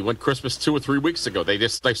Albany went Christmas 2 or 3 weeks ago. They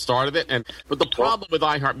started it, but the problem with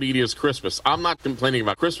iHeartMedia is Christmas. I'm not complaining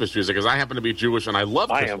about Christmas music because I happen to be Jewish and I love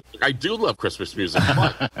Christmas. I do love Christmas music,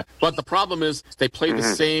 but the problem is they play the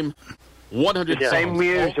same 100 songs. Same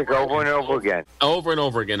music over and over again. Over and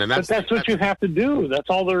over again. And that's what you have to do. That's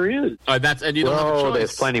all there is. And you don't have a choice.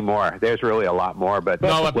 There's plenty more. There's really a lot more. But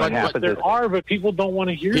people don't want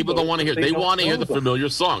to hear. People don't want to hear. They want to hear the familiar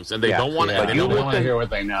songs, and they don't want to. They don't want to hear what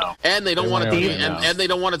they know. And they don't want it to be. And they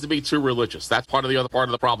don't want it to be too religious. That's part of the other part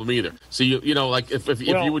of the problem either. So like if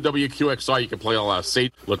you were WQXR, you can play a lot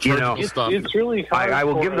of liturgical stuff. It's really hard. I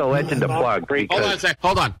will give the legend a plug. Hold on a sec.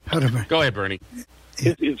 Hold on. Go ahead, Bernie.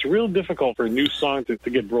 It's real difficult for a new song to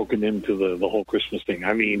get broken into the whole Christmas thing.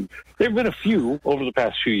 I mean, there have been a few over the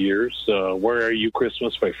past few years. Where Are You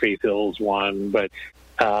Christmas by Faith Hill is one, but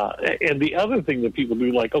and the other thing that people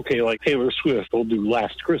do, like Taylor Swift will do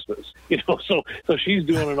Last Christmas, so she's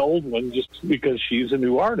doing an old one just because she's a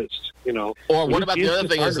new artist, Or what about the other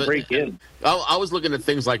thing is that I was looking at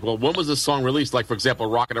things like, well, when was this song released? Like, for example,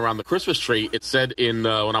 Rockin' Around the Christmas Tree, it said when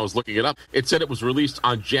I was looking it up, it said it was released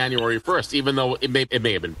on January 1st, even though it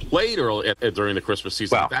may have been played during the Christmas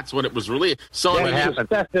season. Well, that's when it was released. So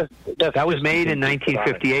that was made in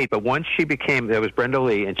 1958, but once there was Brenda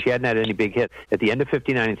Lee, and she hadn't had any big hit. At the end of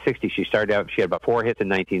 59 and 60, she started out, she had about 4 hits in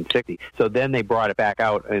 1960. So then they brought it back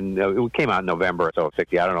out, and it came out in November or so of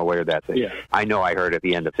 60. I don't know where that's at. Yeah. I know I heard at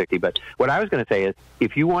the end of 60. But what I was going to say is,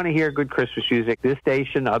 if you want to hear good Christmas music, this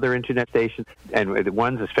station, other internet stations, and the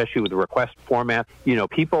ones especially with the request format,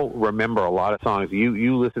 people remember a lot of songs.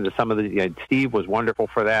 You listen to some of the, Steve was wonderful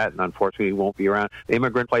for that, and unfortunately he won't be around.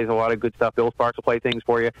 Immigrant plays a lot of good stuff. Bill Sparks will play things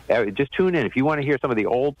for you. Just tune in. If you want to hear some of the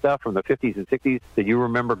old stuff from the 50s and 60s that you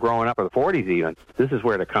remember growing up, or the 40s even, this this is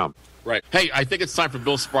where to come. Right. Hey, I think it's time for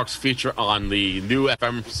Bill Sparks' feature on the new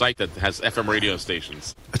FM site that has FM radio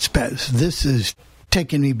stations. This is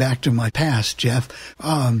taking me back to my past, Jeff.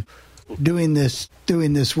 Doing this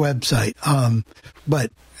website.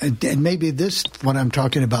 But and maybe what I'm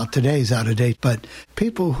talking about today is out of date, but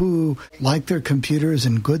people who like their computers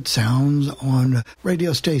and good sounds on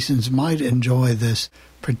radio stations might enjoy this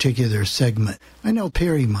particular segment. I know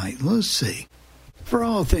Perry might. Let's see. For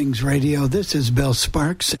All Things Radio, this is Bill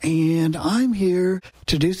Sparks, and I'm here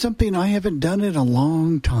to do something I haven't done in a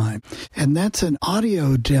long time, and that's an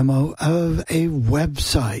audio demo of a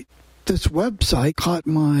website. This website caught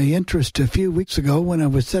my interest a few weeks ago when I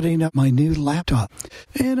was setting up my new laptop,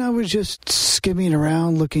 and I was just skimming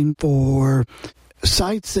around looking for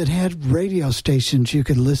sites that had radio stations you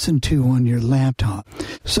could listen to on your laptop.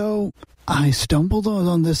 So I stumbled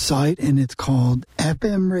on this site, and it's called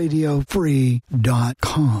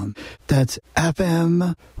fmradiofree.com. That's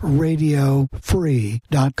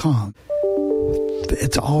fmradiofree.com.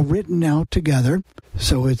 It's all written out together,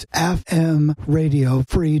 so it's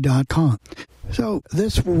fmradiofree.com. So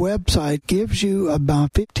this website gives you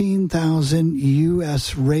about 15,000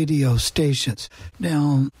 U.S. radio stations.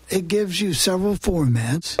 Now, it gives you several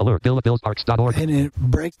formats. Alert, BillSparks.org. And it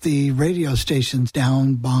breaks the radio stations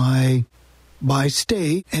down by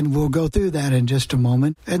state, and we'll go through that in just a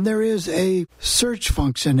moment. And there is a search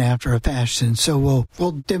function after a fashion, so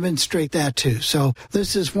we'll demonstrate that too. So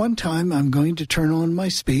this is one time I'm going to turn on my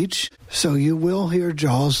speech, so you will hear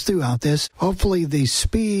Jaws throughout this. Hopefully the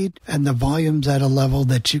speed and the volume's at a level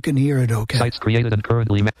that you can hear it okay. Sites created and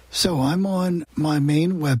currently... So I'm on my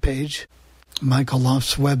main webpage, Michael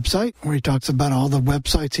Loft's website, where he talks about all the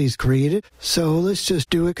websites he's created. So let's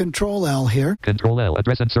just do a Control-L here. Control-L,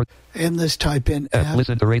 address and search. And let's type in F.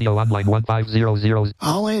 Listen to Radio Online 1500.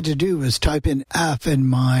 All I had to do was type in F, and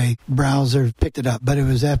my browser picked it up, but it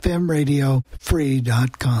was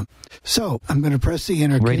fmradiofree.com. So I'm going to press the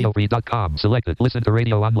enter key. Radiofree.com. Selected. Listen to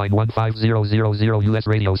Radio Online 15000 U.S.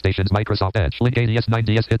 radio stations. Microsoft Edge. Link ADS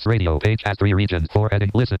 90S Hits Radio. Page has 3 regions. 4 heading.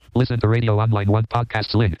 Listen to Radio Online 1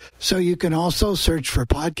 podcasts link. So you can also search for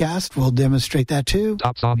podcast. We'll demonstrate that too.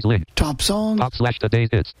 Top songs link. Top songs. Top/today's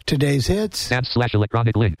hits. Today's hits.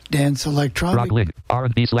 Dance/electronic link. Dance electronic. Rock link.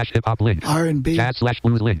 R&B/hip hop link. R&B.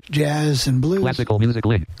 Jazz/blues link. Jazz and blues. Classical music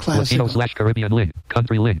link. Latino/Caribbean link.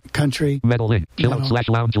 Country link. Country. Metal link. Chill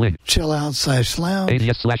out/lounge link. Chill out/lounge.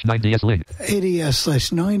 ADS/90S link.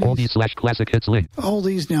 ADS/90s. Oldies/classic hits link.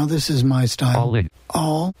 Oldies. Now this is my style. All link.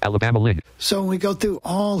 All. Alabama link. So when we go through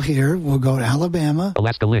all here, we'll go to Alabama.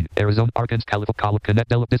 Alaska link. Arizona, Arkansas, California,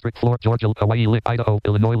 Connecticut District, Florida, Georgia, Hawaii link. Idaho,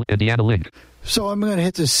 Illinois, Indiana link. So I'm going to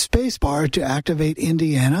hit the space bar to activate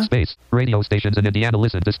Indiana. Space. Radio stations in Indiana.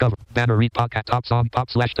 Listen, discover. Banner, read, podcast, top song,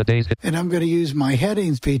 pop/today's hit. And I'm going to use my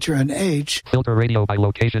headings feature on H. Filter radio by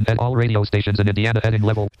location and all radio stations in Indiana heading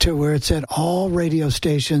level. To where it said all radio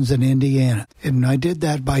stations in Indiana. And I did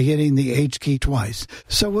that by hitting the H key twice.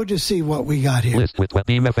 So we'll just see what we got here. List with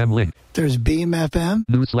Beam FM link. There's Beam FM.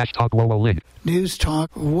 News/Talk Whoa link. News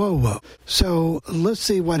Talk Whoa. So let's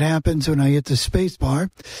see what happens when I hit the space bar.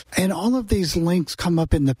 And all of these links come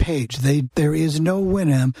up in the page. There is no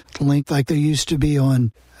Winamp link like there used to be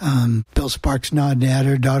on BillSparks.net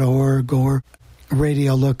or .org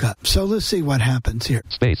radio lookup. So let's see what happens here.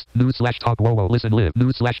 Space. News/Talk Whoa listen live.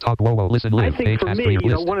 News/Talk Whoa listen live. I think for me,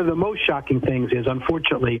 one of the most shocking things is,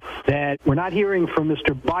 unfortunately, that we're not hearing from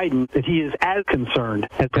Mr. Biden that he is as concerned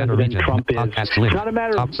as President Trump is. It's not a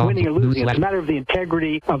matter of winning or losing. It's a matter of the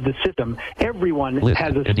integrity of the system. Everyone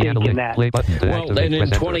has a stake in that. Well, and in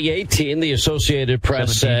 2018, the Associated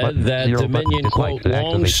Press said that Dominion, quote,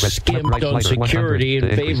 long skimped on security in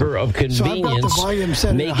favor of convenience,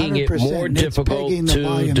 making it more difficult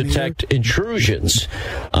to detect intrusions.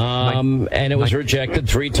 And it was rejected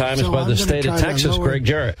 3 times by the state of Texas. Greg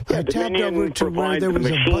Jarrett. Dominion provides the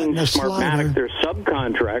machine, Smartmatic, their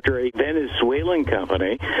subcontractor, a Venezuelan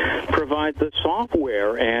company, provides the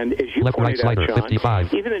software. And as you pointed out, John,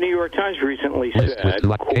 55. even the New York Times recently said,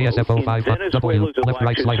 KSFO 5 W left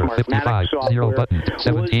right slider 55 0 button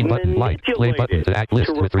 17 button light play button to act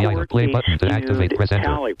list with 3 items play button to activate press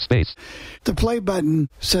enter space. The play button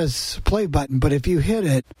says play button, but if you hit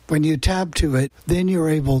it, when you tab to it, then you're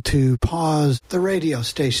able to pause the radio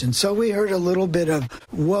station. So we heard a little bit of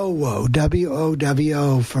WOWO,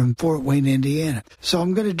 WOWO from Fort Wayne, Indiana. So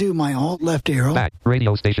I'm going to do my alt left arrow. Back,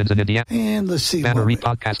 radio stations in Indiana. And let's see. Banner read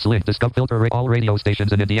podcasts link. Discover filter all radio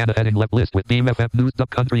stations in Indiana heading left list with Beam FM News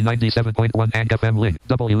Country 97.1 and FM link.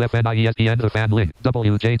 WFNI ESPN The Fan link.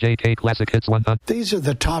 WJJK Classic Hits 100. These are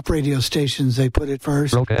the top radio stations. They put it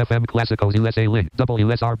first. Roca FM Classicos USA link.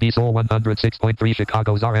 WSRB Soul 106. 96.3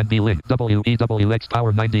 Chicago's R&B link. WEWX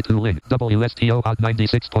Power 92 link. WSTO Hot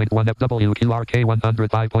 96.1 WQRK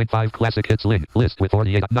 105.5 Classic Hits link. List with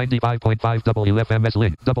 48 95.5 WFMS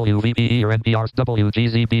link. WVPE or NPR's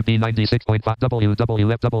WGZBB 96.5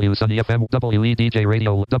 WWFW Sunny FM WEDJ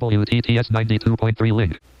Radio WTTS 92.3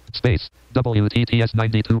 link. Space. WTTS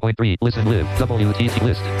 92.3. Listen live. WTT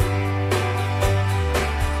list.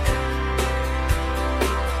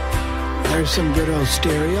 There's some good old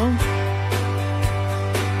stereo.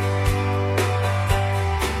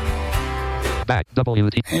 Back.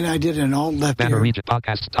 WT. And I did an alt left Banner arrow. region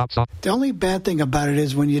podcast top song. The only bad thing about it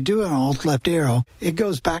is when you do an alt left arrow, it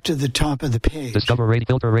goes back to the top of the page. Discover radio,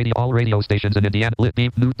 filter radio, all radio stations in Indiana. Lit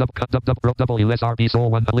beep, new, WSRP,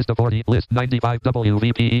 Soul 1, list of 40, list 95,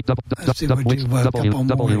 WVPE,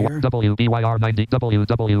 WBYR 90,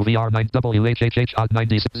 WWVR 9, WHHH, Odd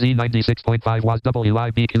 96, Z96.5 was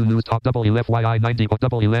WIBQ News Talk, WFYI 90,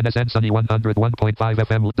 WNSN Sunny 101.5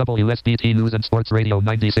 FM, WSBT News and Sports Radio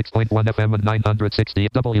 96.1 FM and 960,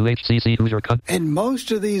 WHCC Hoosier Cunt. And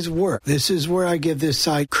most of these work. This is where I give this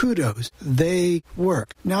site kudos. They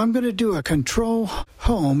work. Now I'm going to do a control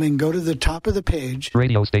home and go to the top of the page.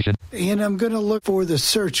 Radio station. And I'm going to look for the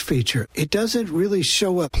search feature. It doesn't really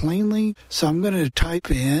show up plainly, so I'm going to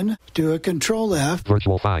type in, do a control F.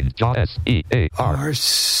 Virtual find, JAW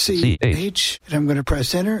RCH. And I'm going to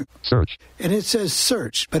press enter. Search. And it says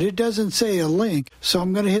search, but it doesn't say a link, so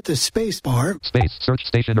I'm going to hit the space bar. Space, search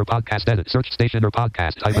station or podcast edit, search station or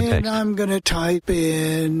podcast, type in text. And I'm going to type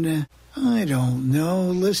in, I don't know,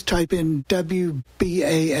 let's type in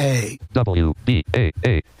WBAA.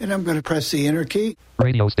 WBAA. And I'm going to press the enter key.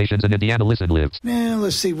 Radio stations in Indiana listen lives. Now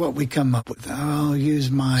let's see what we come up with. I'll use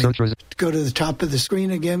my, go to the top of the screen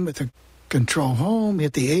again with the control home,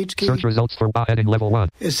 hit the H key. Search results for heading level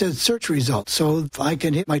 1. It says search results, so if I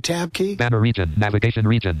can hit my tab key. Banner region, navigation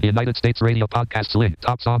region, United States radio podcasts link,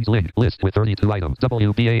 top songs link, list with 32 items,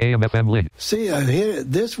 WBAM FM link. See, I hit it.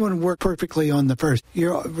 This one worked perfectly on the first.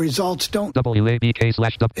 Your results don't.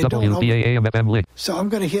 WABK/WBAM FM link. So I'm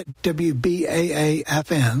going to hit WBAA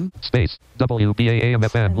FM. Space, WBAM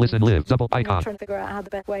FM, listen live, double icon. I'm trying to figure out how the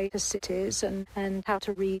best way to sit is and how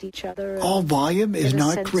to read each other. All volume is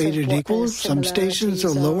not created equal. Some stations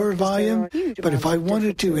are lower volume, but if I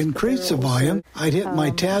wanted to increase the volume, I'd hit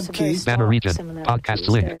my tab key. Banner region, podcast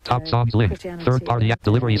link, top songs link, third party app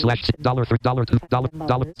delivery /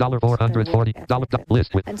 $$440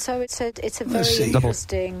 list with. And so it's a very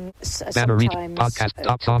interesting. Banner region, podcast,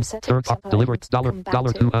 top songs, third party delivery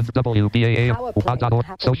 $200 WBAA.org,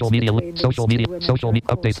 social media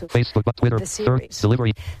updates, Facebook, Twitter, third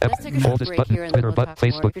delivery, oldest button, Twitter,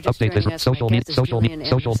 Facebook, update, social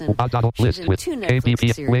list with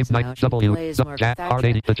KBP, Wave 9, W, Jat, Hard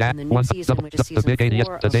 80, the Jat, 1, the Big 80,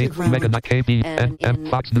 the Dave, Mega 9, KB, and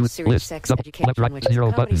Fox News, list, left, right,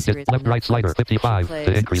 0 button, left, right slider, 55,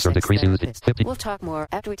 to increase or decrease usage, 50. We'll talk more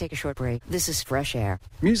after we take a short break. This is Fresh Air.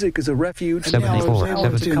 Music is a refuge 74,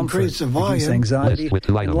 to increase the volume. Anxiety, list with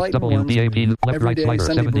 2 items, WBAP, left, right slider,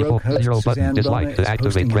 74, 0 button, dislike, to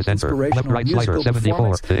activate, press enter, left, right slider,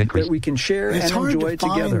 74, to increase. That we can share and enjoy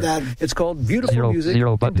together. It's called Beautiful Music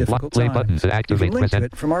 0 button, play button to activate, link to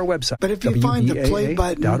it from our website. But if you find the play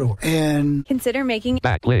button and consider making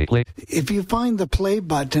back play. If you find the play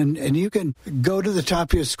button and you can go to the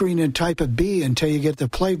top of your screen and type a B until you get the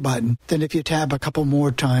play button, then if you tab a couple more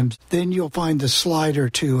times, then you'll find the slider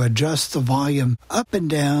to adjust the volume up and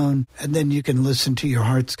down, and then you can listen to your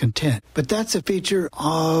heart's content. But that's a feature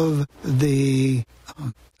of the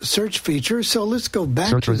search feature. So let's go back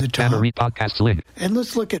to the top. Read podcasts link. And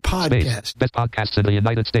let's look at podcasts. Best podcasts in the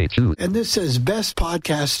United States. Choose. And this says best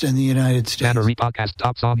podcast in the United States. Banner read podcast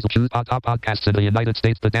top songs. Choose top podcasts in the United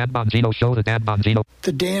States. The Dan Bongino Show. The Dan Bongino.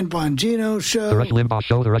 The Dan Bongino Show. The Rush Limbaugh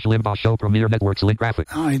Show. The Rush Limbaugh Show. Premier Networks link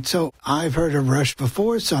graphic. All right. So I've heard of Rush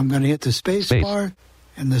before, so I'm going to hit the space bar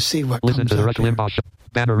and let's see what listen comes to the up Rush here. Limbaugh Show.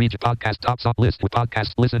 Banner read podcast top song list with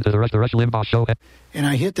podcast. Listen to the Rush Limbaugh Show. And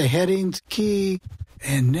I hit the headings key.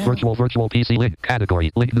 And now, virtual PC link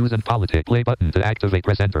category link news and politics play button to activate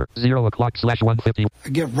press enter 0:00/150. I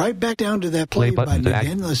get right back down to that play button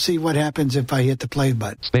again. Let's see what happens if I hit the play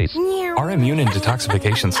button. Space. Our immune and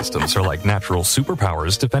detoxification systems are like natural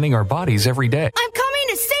superpowers defending our bodies every day. I'm coming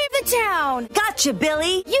to save the town. Gotcha,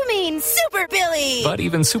 Billy. You mean Super Billy. But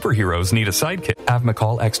even superheroes need a sidekick.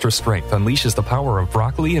 Avmacol Extra Strength unleashes the power of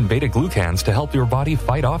broccoli and beta-glucans to help your body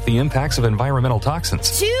fight off the impacts of environmental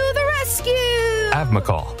toxins. To the rescue.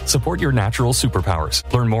 Avmacol. Support your natural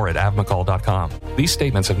superpowers. Learn more at avmacol.com. These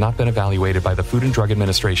statements have not been evaluated by the Food and Drug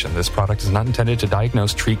Administration. This product is not intended to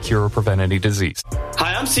diagnose, treat, cure, or prevent any disease.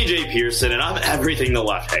 Hi, I'm CJ Pearson, and I'm everything the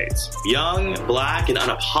left hates. Young, black, and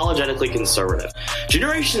unapologetically conservative.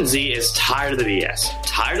 Generation Z is tired of the BS,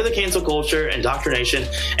 tired of the cancel culture, indoctrination,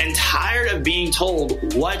 and tired of being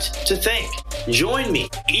told what to think. Join me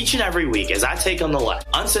each and every week as I take on the left,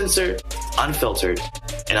 uncensored, unfiltered,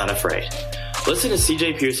 and unafraid. Listen to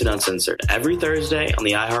CJ Pearson Uncensored every Thursday on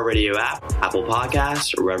the iHeartRadio app, Apple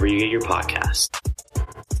Podcasts, or wherever you get your podcasts.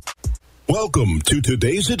 Welcome to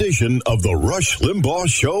today's edition of the Rush Limbaugh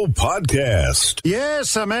Show podcast.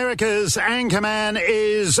 Yes, America's anchorman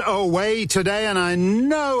is away today, and I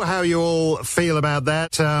know how you all feel about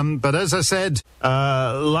that. But as I said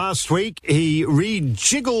last week, he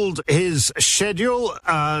rejiggled his schedule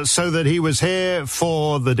so that he was here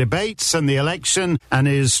for the debates and the election, and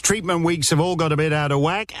his treatment weeks have all got a bit out of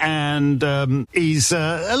whack, and he's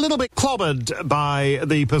a little bit clobbered by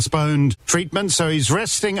the postponed treatment, so he's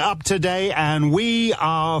resting up today. And we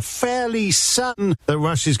are fairly certain that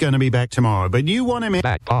Rush is going to be back tomorrow. But you want him in.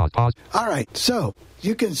 Back, pause. All right, so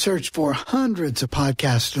you can search for hundreds of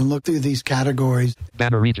podcasts and look through these categories.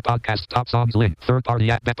 Banner reach podcast top songs link. Third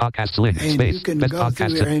party app podcasts link. And space. You can best go through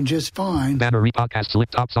there and just find. Banner reach podcasts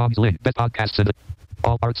link. Top songs link. Best podcasts in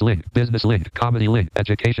all arts link, business link, comedy link,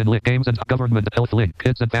 education link, games and government health link,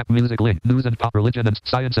 kids and pop music link, news and pop, religion and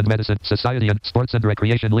science and medicine, society and sports and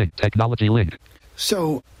recreation link, technology link.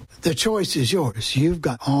 So the choice is yours. You've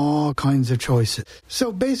got all kinds of choices.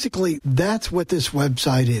 So basically, that's what this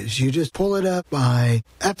website is. You just pull it up by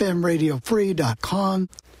fmradiofree.com.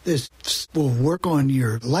 This will work on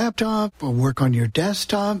your laptop, will work on your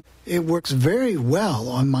desktop. It works very well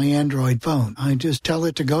on my Android phone. I just tell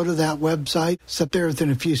it to go to that website, sit there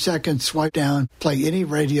within a few seconds, swipe down, play any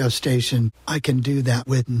radio station. I can do that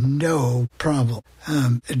with no problem.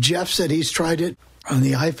 Jeff said he's tried it on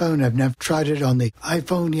the iPhone. I've never tried it on the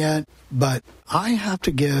iPhone yet, but I have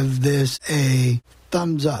to give this a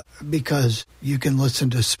thumbs up because you can listen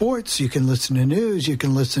to sports, you can listen to news, you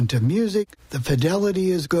can listen to music. The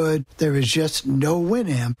fidelity is good. There is just no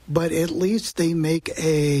Winamp, but at least they make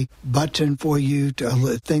a button for you,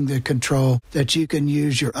 a thing to control that you can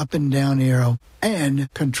use your up and down arrow and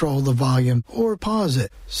control the volume or pause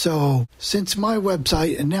it. So since my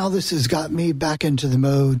website, and now this has got me back into the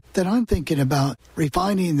mode that I'm thinking about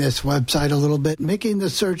refining this website a little bit, making the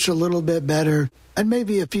search a little bit better, and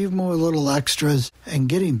maybe a few more little extras, and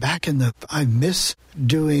getting back in the... I miss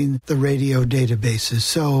doing the radio databases.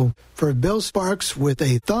 So for Bill Sparks with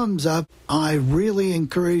a thumbs up, I really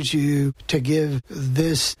encourage you to give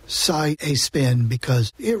this site a spin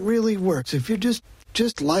because it really works. If you're just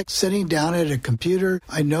like sitting down at a computer,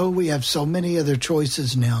 I know we have so many other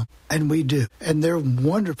choices now, and we do, and they're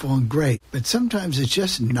wonderful and great, but sometimes it's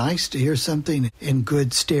just nice to hear something in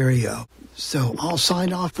good stereo. So I'll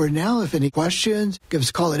sign off for now. If any questions, give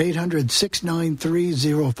us a call at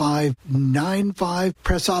 800-693-0595.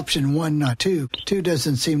 Press option 1, not 2. 2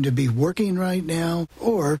 doesn't seem to be working right now.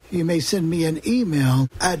 Or you may send me an email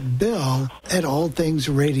at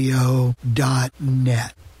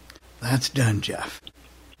bill@allthingsradio.net. That's done, Jeff.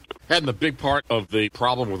 And the big part of the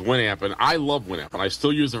problem with Winamp, and I love Winamp, and I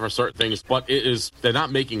still use it for certain things, but they're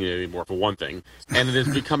not making it anymore, for one thing, and it is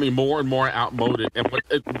becoming more and more outmoded. And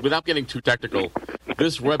without getting too technical,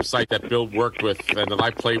 this website that Bill worked with and that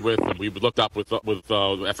I played with and we looked up with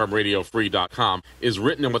FMRadioFree.com is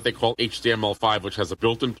written in what they call HTML5, which has a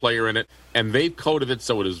built-in player in it, and they've coded it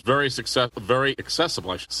so it is very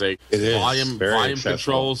accessible, I should say. It is volume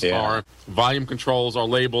controls are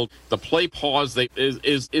labeled. The play pause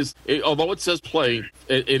although it says play,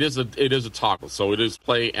 it is a toggle, so it is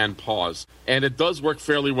play and pause, and it does work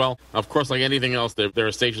fairly well. Of course, like anything else, there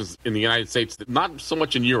are stations in the United States, not so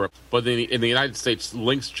much in Europe, but in the United States,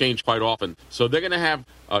 links change quite often, so they're going to have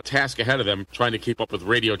a task ahead of them trying to keep up with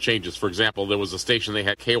radio changes. For example, there was a station they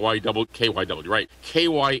had KYA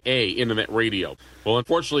Internet Radio. Well,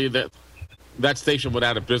 unfortunately, that station went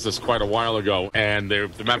out of business quite a while ago, and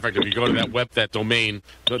as a matter of fact, if you go to that domain,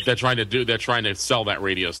 they're trying to sell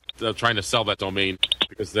that domain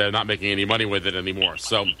because they're not making any money with it anymore.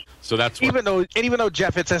 So that's even though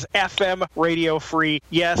Jeff, it says FM radio free.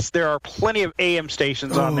 Yes, there are plenty of AM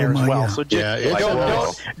stations on there as well. So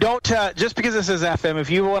don't just because it says FM.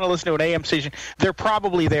 If you want to listen to an AM station, they're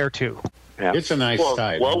probably there too. Yeah. It's a nice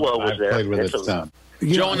site. I've played with it some.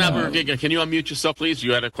 Joe and Albergiga, can you unmute yourself, please?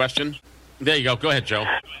 You had a question? There you go. Go ahead, Joe.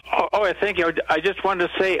 Oh, thank you. I just wanted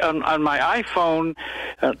to say on my iPhone,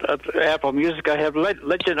 Apple Music, I have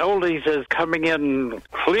Legend Oldies is coming in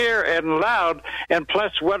clear and loud, and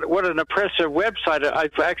plus, what an impressive website!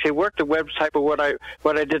 I've actually worked a website, but what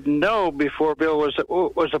I didn't know before, Bill,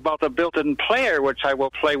 was about the built-in player, which I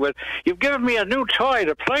will play with. You've given me a new toy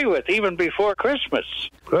to play with, even before Christmas.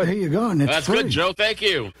 There you go, and it's That's free. good, Joe. Thank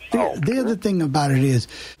you. The other thing about it is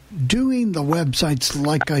doing the websites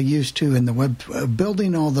like I used to in the web,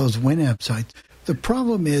 building all those Winamp sites. The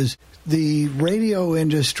problem is the radio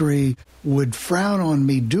industry would frown on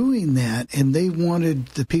me doing that, and they wanted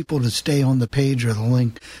the people to stay on the page or the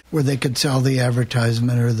link where they could sell the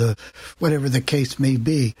advertisement or the whatever the case may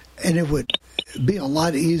be. And it would be a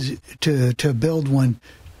lot easier to build one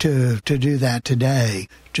to do that today,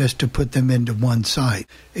 just to put them into one site.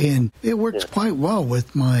 And it works quite well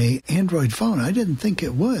with my Android phone. I didn't think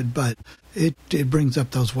it would, but it brings up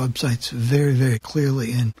those websites very, very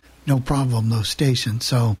clearly, and no problem, those stations.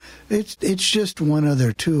 So it's just one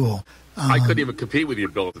other tool. I couldn't even compete with you,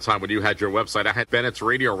 Bill, at the time when you had your website. I had Bennett's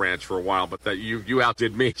Radio Ranch for a while, but that you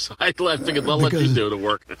outdid me, so I figured I'll let you do the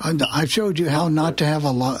work. I showed you how not to have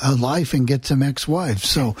a life and get some ex-wives,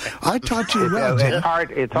 so I taught you well. It's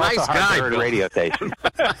hard. It's also Nice hard guy, to hurt a Bill. radio station.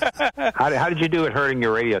 How did you do it hurting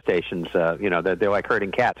your radio stations? They're like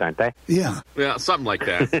hurting cats, aren't they? Yeah. Yeah, something like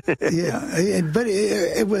that. Yeah, but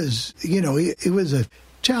it was, it was a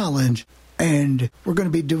challenge, and we're going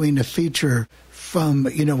to be doing a feature from,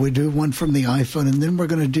 we do one from the iPhone, and then we're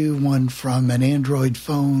going to do one from an Android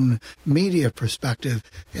phone media perspective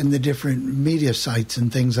and the different media sites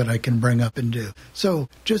and things that I can bring up and do. So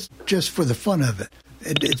just for the fun of it.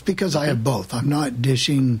 It's because I have both. I'm not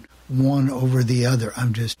dishing one over the other.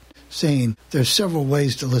 I'm just saying there's several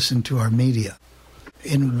ways to listen to our media.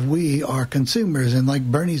 And we are consumers, and like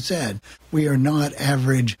Bernie said, we are not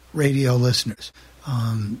average radio listeners.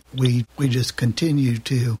 We just continue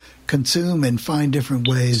to consume and find different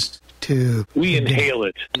ways to... We inhale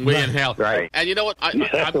it. We inhale. Right. And you know what?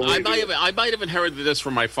 I might have inherited this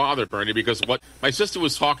from my father, Bernie, because what my sister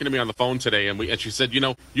was talking to me on the phone today, and she said,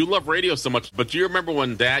 you love radio so much, but do you remember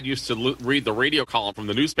when Dad used to read the radio column from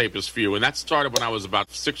the newspapers for you? And that started when I was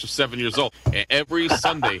about 6 or 7 years old. And every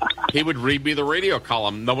Sunday, he would read me the radio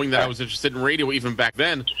column, knowing that I was interested in radio even back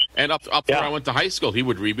then. And up where I went to high school, he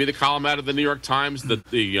would read me the column out of the New York Times, the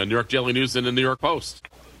New York Daily News, and the New York Post.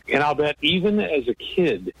 And I'll bet even as a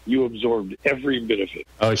kid, you absorbed every bit of it.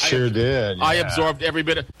 Oh, sure did. Yeah. I absorbed every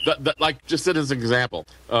bit of like just as an example,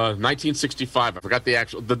 1965. I forgot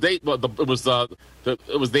the date.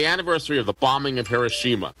 It was the anniversary of the bombing of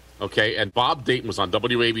Hiroshima. Okay, and Bob Dayton was on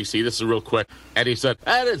WABC. This is real quick, and he said,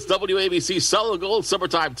 "And it's WABC Solid Gold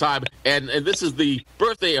Summertime Time, and this is the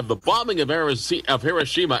birthday of the bombing of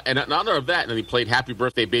Hiroshima, and in honor of that." And he played "Happy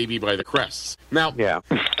Birthday, Baby" by the Crests. Now,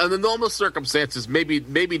 under normal circumstances, maybe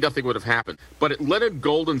nothing would have happened. But Leonard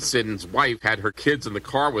Goldensin's wife had her kids in the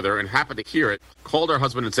car with her and happened to hear it, called her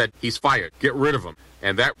husband and said, "He's fired. Get rid of him."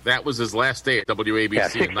 And that was his last day at WABC. Yeah,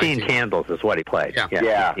 16 Candles is what he played.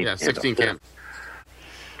 Yeah, 16 Candles.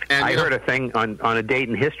 And, I heard a thing on a date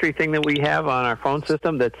in history thing that we have on our phone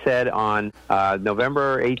system that said on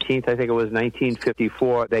November 18th, I think it was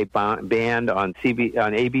 1954, they banned on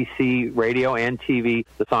ABC radio and TV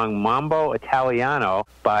the song Mambo Italiano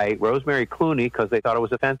by Rosemary Clooney because they thought it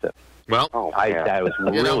was offensive. Well, that was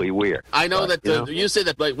really weird. I know that you say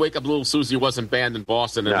that like "Wake Up Little Susie" wasn't banned in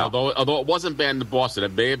Boston, and although it wasn't banned in Boston,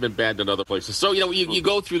 it may have been banned in other places. So you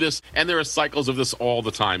go through this, and there are cycles of this all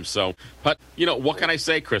the time. So, but what can I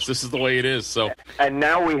say, Chris? This is the way it is. So, and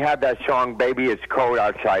now we have that song "Baby It's Cold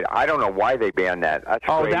Outside." I don't know why they banned that. That's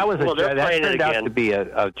crazy. That was that turned out to be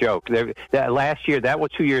a joke. Last year, that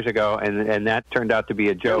was 2 years ago, and that turned out to be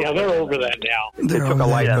a joke. Yeah, they're over that now. It took a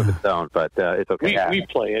life of its own, but it's okay. We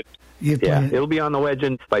play it. It'll be on the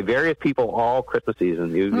legend by various people all Christmas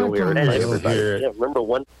season. You'll hear it. Remember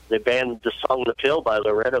when they banned the song "The Pill" by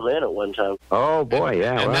Loretta Lynn at one time? Oh boy,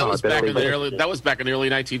 and that was back in the early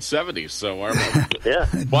 1970s. So I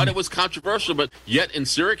remember. But it was controversial. But yet in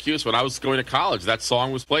Syracuse, when I was going to college, that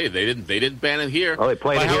song was played. They didn't ban it here. Oh, they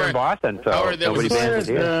played it here in Boston. So nobody banned it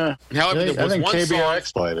here. However, there was one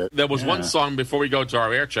KBRX played it. There was one song before we go to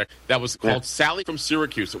our air check that was called "Sally from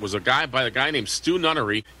Syracuse." It was a guy named Stu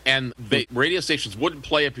Nunnery, and the radio stations wouldn't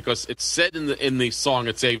play it because it said in the song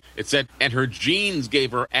it said and her jeans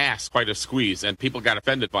gave her ass quite a squeeze, and people got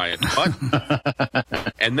offended by it.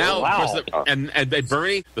 But and now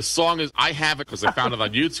Bernie, the song is, I have it because I found it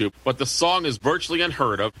on YouTube, but the song is virtually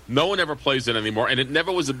unheard of. No one ever plays it anymore, and it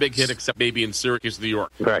never was a big hit except maybe in Syracuse, New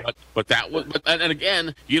York. Right. But that was and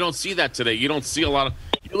again, you don't see that today. You don't see a lot of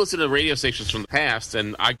You listen to radio stations from the past,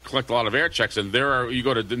 and I collect a lot of air checks, and you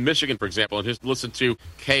go to Michigan, for example, and just listen to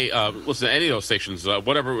listen to any of those stations,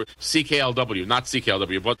 whatever, CKLW, not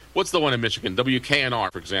CKLW, but what's the one in Michigan?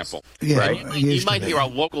 WKNR, for example. Yeah, right? You might hear a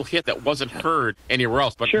local hit that wasn't heard anywhere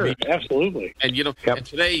else. But sure, absolutely. And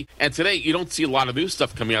and today you don't see a lot of new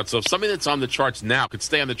stuff coming out. So something that's on the charts now could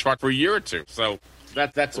stay on the chart for a year or two. So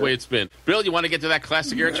that's the way it's been. Bill, you want to get to that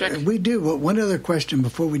classic air check? We do. But one other question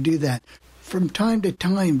before we do that. From time to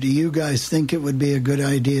time, do you guys think it would be a good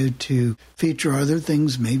idea to feature other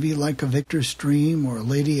things, maybe like a Victor Stream or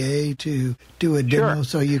Lady A, to do a demo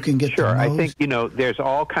so you can get the most? I think, there's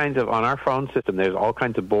all kinds of, on our phone system, there's all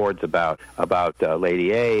kinds of boards about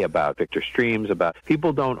Lady A, about Victor Streams, about,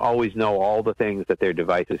 people don't always know all the things that their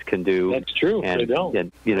devices can do. That's true. And, they don't.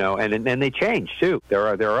 And they change, too. There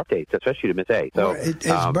are updates, especially to Miss A. So, as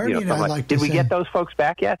Bernie and I like to did we get those folks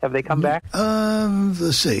back yet? Have they come back?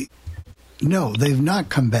 Let's see. No, they've not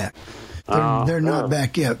come back. They're not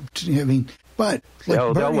back yet. I mean, but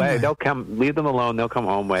they'll come. Leave them alone. They'll come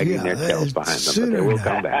home wagging their tails behind them. But they will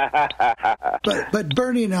come back. but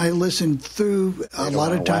Bernie and I listen through a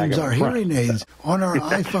lot of times our hearing aids on our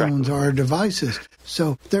iPhones or our devices.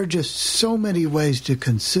 So there are just so many ways to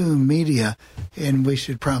consume media, and we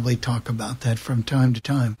should probably talk about that from time to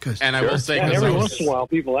time. And I will say, every once in a while,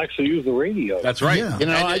 people actually use the radio. That's right.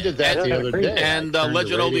 Yeah. I did that the other day. And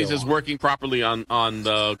Legend Oldies is working properly on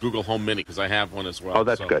the Google Home Mini, because I have one as well. Oh,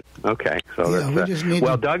 that's good. Okay.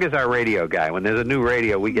 So Doug is our radio guy. When there's a new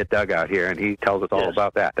radio, we get Doug out here, and he tells us all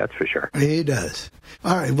about that. That's for sure. He does.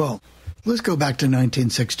 All right, well, let's go back to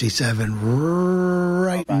 1967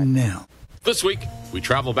 right now. This week, we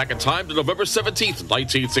travel back in time to November 17th,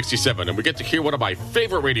 1967, and we get to hear one of my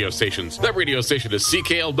favorite radio stations. That radio station is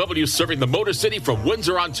CKLW, serving the Motor City from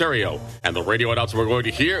Windsor, Ontario. And the radio announcer we're going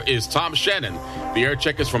to hear is Tom Shannon. The air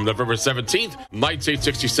check is from November 17th,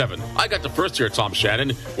 1967. I got to first hear Tom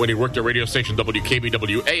Shannon when he worked at radio station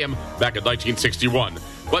WKBW AM back in 1961.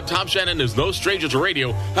 But Tom Shannon is no stranger to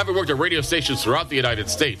radio, having worked at radio stations throughout the United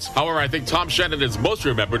States. However, I think Tom Shannon is most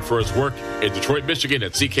remembered for his work in Detroit, Michigan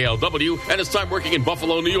at CKLW, and his time working in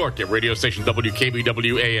Buffalo, New York at radio station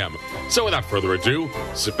WKBW AM. So without further ado,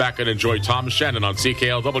 sit back and enjoy Tom Shannon on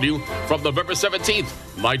CKLW from November 17th,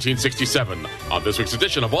 1967, on this week's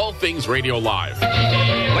edition of All Things Radio Live.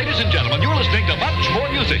 Ladies and gentlemen, you're listening to much more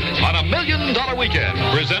music on $1 Million Weekend,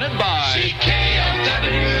 presented by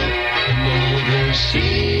CKLW.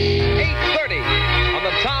 8:30 on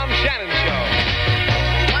the Tom Shannon Show.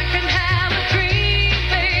 One can have a dream,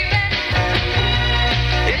 baby.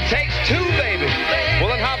 It takes two, baby. Well,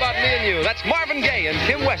 then how about me and you? That's Marvin Gaye and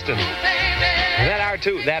Kim Weston. That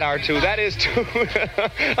is two.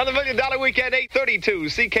 On the $1 Million Weekend, 8:32,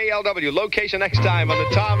 CKLW. Location next time on the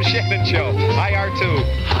Tom Shannon Show. IR2.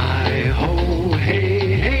 Hi-ho,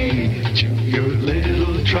 hey, hey, chew your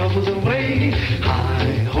little troubles away.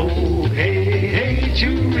 Hi-ho, hey, hey,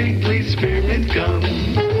 chew Wrigley Spearmint Gum.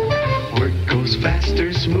 Work goes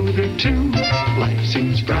faster, smoother too. Life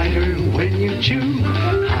seems brighter when you chew.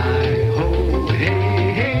 Hi-ho,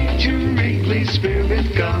 hey, hey, chew Wrigley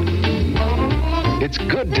Spearmint Gum. It's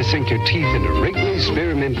good to sink your teeth into Wrigley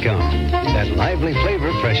Spearmint Gum. That lively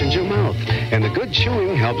flavor freshens your mouth, and the good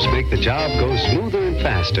chewing helps make the job go smoother and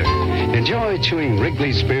faster. Enjoy chewing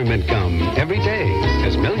Wrigley Spearmint Gum every day,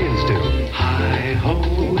 as millions do.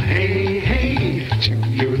 Hi-ho, hey, hey, chew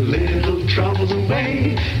your little troubles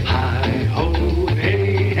away. Hi-ho,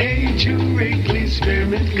 hey, hey, chew Wrigley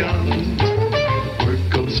Spearmint Gum. Work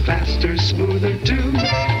goes faster, smoother too.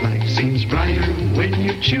 Life seems brighter when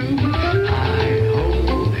you chew.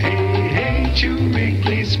 Hi-ho, hey, hey, chew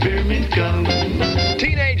Wrigley Spearmint Gum.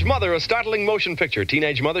 Teenage Mother, a startling motion picture.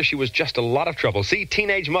 Teenage Mother, she was just a lot of trouble. See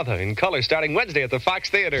Teenage Mother in color starting Wednesday at the Fox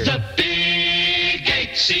Theater. The Big 8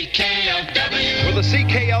 CKLW. Well, the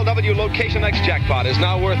CKLW Location X jackpot is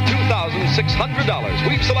now worth $2,600.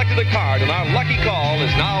 We've selected a card, and our lucky call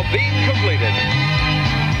is now being completed.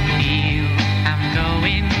 You, I'm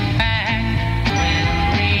going back.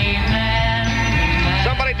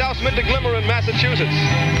 Somebody douse them into glimmer in Massachusetts.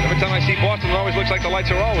 Every time I see Boston, it always looks like the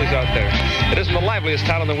lights are always out there. It isn't the liveliest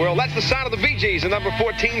town in the world. That's the sound of the Bee Gees, and number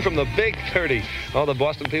 14 from the Big 30. Oh, the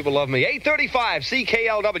Boston people love me. 8:35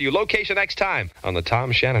 CKLW, Location X time on the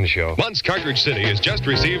Tom Shannon Show. Once Cartridge City has just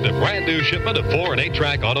received a brand new shipment of 4 and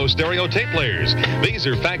 8-track auto stereo tape players. These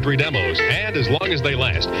are factory demos, and as long as they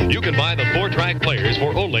last, you can buy the 4-track players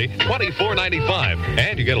for only $24.95,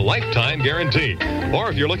 and you get a lifetime guarantee. Or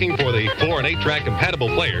if you're looking for the 4 and 8-track compatible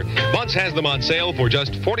players, year, Bunce has them on sale for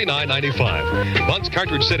just $49.95. Bunce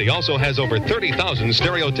Cartridge City also has over 30,000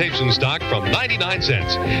 stereo tapes in stock from 99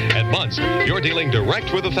 cents. At Bunce, you're dealing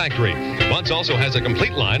direct with the factory. Bunce also has a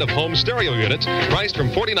complete line of home stereo units priced from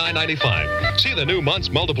 $49.95. See the new Bunce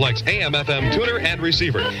Multiplex AM/FM tuner and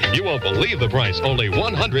receiver. You won't believe the price, only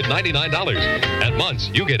 $199. At Bunce,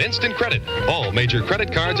 you get instant credit. All major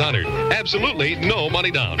credit cards honored. Absolutely no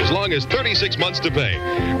money down, as long as 36 months to pay.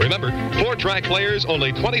 Remember, 4-track players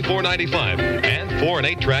only $24.95, and 4 and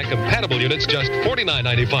 8-track compatible units just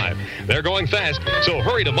 $49.95. They're going fast, so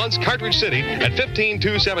hurry to Bunce Cartridge City at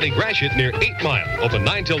 15270 Gratiot near 8 Mile. Open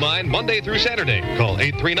 9 till 9, Monday through Saturday. Call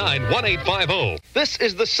 839-1850. This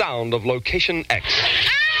is the sound of Location X.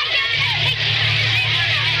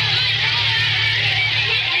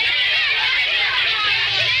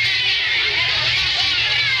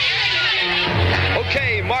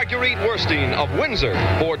 Okay, Marguerite Werstein of Windsor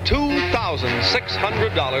for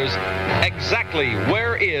 $2,600. Exactly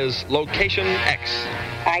where is Location X?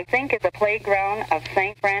 I think it's the playground of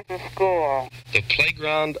St. Francis School. The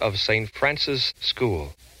playground of St. Francis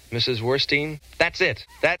School. Mrs. Werstein, that's it.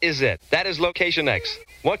 That is it. That is Location X.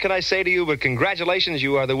 What can I say to you but congratulations,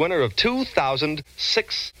 you are the winner of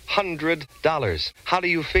 $2,600. How do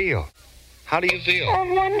you feel? How do you feel?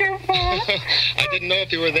 Oh, wonderful. I didn't know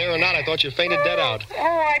if you were there or not. I thought you fainted dead out. Oh,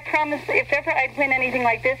 I promise if ever I'd win anything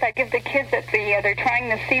like this, I'd give the kids at they're trying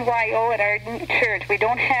the CYO at our church. We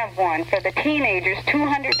don't have one. For the teenagers,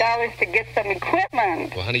 $200 to get some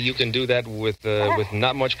equipment. Well, honey, you can do that with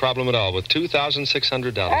not much problem at all. With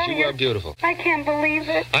 $2,600. Oh, you are beautiful. I can't believe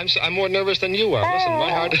it. I'm more nervous than you are. Listen,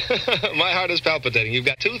 my heart is palpitating. You've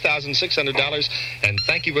got $2,600, and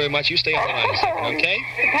thank you very much. You stay on the line a second, okay?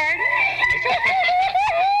 Pardon?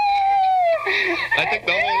 I think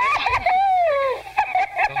the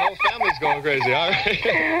whole family's going crazy, all right?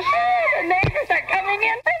 The neighbors are coming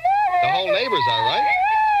in. The whole neighbors are, right?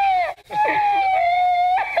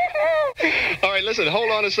 All right, listen, hold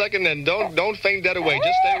on a second and don't faint dead away.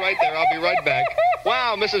 Just stay right there. I'll be right back.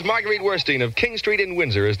 Wow, Mrs. Marguerite Werstein of King Street in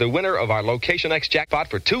Windsor is the winner of our Location X jackpot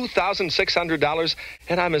for $2,600,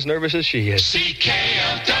 and I'm as nervous as she is.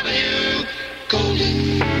 CKLW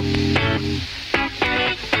Golden.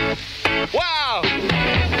 Wow!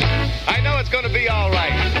 I know it's going to be all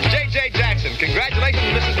right. J.J. Jackson, congratulations,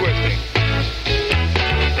 Mrs. Werstein.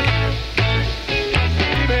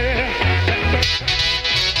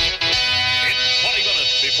 It's 20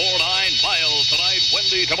 minutes before 9, miles tonight,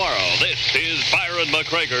 windy tomorrow. This is Byron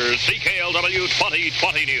McGregor's CKLW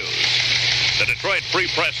 2020 News. The Detroit Free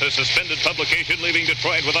Press has suspended publication, leaving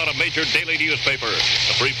Detroit without a major daily newspaper.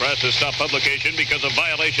 The Free Press has stopped publication because of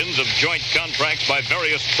violations of joint contracts by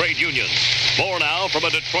various trade unions. More now from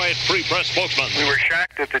a Detroit Free Press spokesman. We were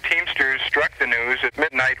shocked that the Teamsters struck the news at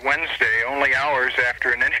midnight Wednesday, only hours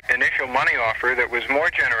after an initial money offer that was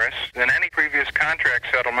more generous than any previous contract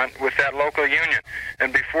settlement with that local union,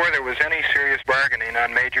 and before there was any serious bargaining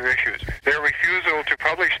on major issues. Their refusal to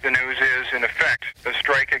publish the news is, in effect, a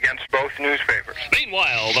strike against both newspapers.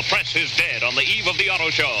 Meanwhile, the press is dead on the eve of the auto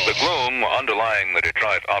show. The gloom underlying the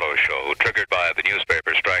Detroit Auto Show, triggered by the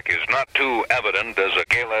newspaper strike, is not too evident as a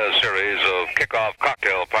gala series of kickoff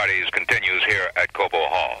cocktail parties continues here at Cobo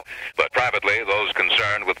Hall. But privately, those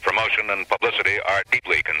concerned with promotion and publicity are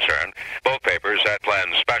deeply concerned. Both papers had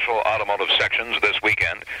planned special automotive sections this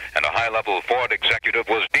weekend, and a high-level Ford executive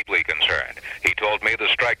was deeply concerned. He told me the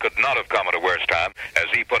strike could not have come at a worse time.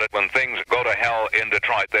 As he put it, when things go to hell in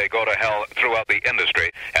Detroit, they go to hell throughout the industry,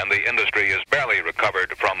 and the industry is barely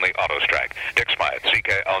recovered from the auto strike. Dick Smythe,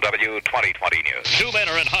 CKLW 2020 News. 2 men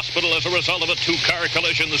are in hospital as a result of a 2-car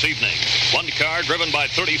collision this evening. One car, driven by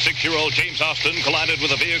 36-year-old James Austin, collided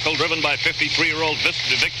with a vehicle driven by 53-year-old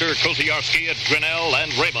Victor Kosiarski at Grinnell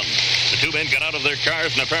and Raymond. The 2 men got out of their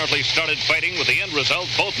cars and apparently started fighting, with the end result,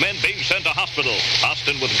 both men being sent to hospital.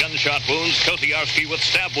 Austin with gunshot wounds, Kosiarski with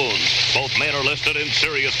stab wounds. Both men are listed in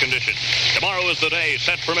serious condition. Tomorrow is the day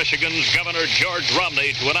set for Michigan's Governor George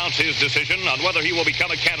Romney to announce his decision on whether he will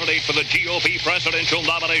become a candidate for the GOP presidential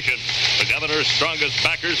nomination. The governor's strongest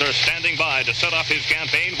backers are standing by to set off his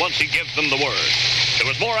campaign once he gives them the word. There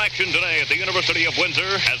was more action today at the University of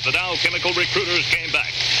Windsor as the Dow Chemical recruiters came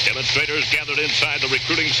back. Demonstrators gathered inside the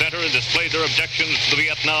recruiting center and displayed their objections to the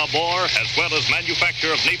Vietnam War, as well as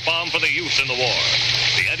manufacture of napalm for the use in the war.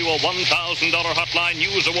 The annual $1,000 Hotline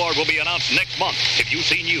News Award will be announced next month. If you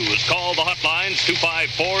see news, call the hotlines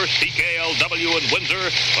 254-CKLW in Windsor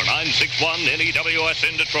or 961-NEWS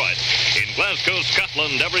in Detroit. In Glasgow,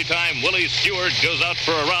 Scotland, every time Willie Stewart goes out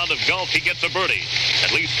for a round of golf, he gets a birdie,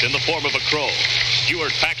 at least in the form of a crow.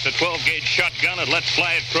 Stewart packs packs a 12-gauge shotgun and lets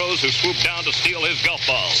fly at crows who swoop down to steal his golf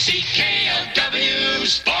ball. CKLW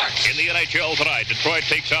Sports. In the NHL tonight, Detroit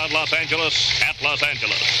takes on Los Angeles at Los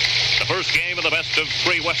Angeles. The first game of the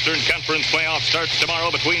best-of-3 Western Conference playoffs starts tomorrow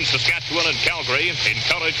between Saskatchewan and Calgary. In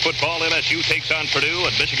college football, MSU takes on Purdue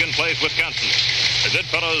and Michigan plays Wisconsin. The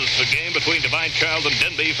Goodfellows, the game between Divine Child and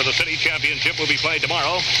Denby for the city championship will be played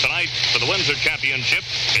tomorrow. Tonight, for the Windsor championship.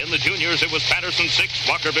 In the juniors, it was Patterson 6,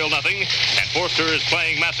 Walkerville nothing, and Forster is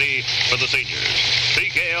playing Massey for the seniors.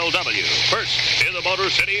 CKLW, first in the Motor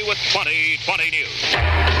City with 2020 News.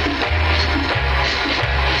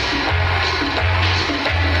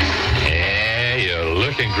 You're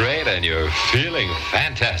looking great and you're feeling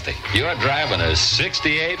fantastic. You're driving a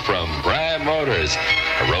 68 from Bryan Motors.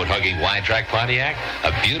 A road-hugging wide-track Pontiac,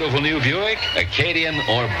 a beautiful new Buick, Acadian,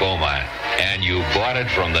 or Beaumont. And you bought it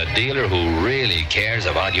from the dealer who really cares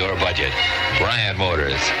about your budget. Bryan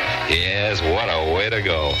Motors. Yes, what a way to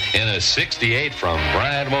go. In a 68 from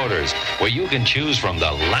Bryan Motors, where you can choose from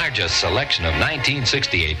the largest selection of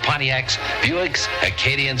 1968 Pontiacs, Buicks,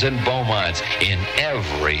 Acadians, and Beaumonts in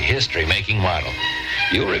every history-making model.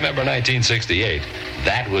 You'll remember 1968.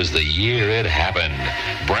 That was the year it happened.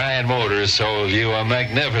 Bryan Motors sold you a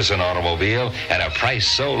magnificent automobile at a price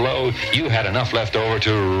so low you had enough left over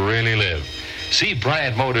to really live. See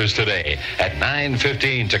Bryan Motors today at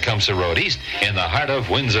 915 Tecumseh Road East in the heart of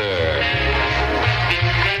Windsor.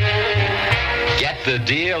 Get the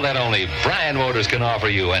deal that only Bryan Motors can offer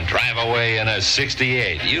you and drive away in a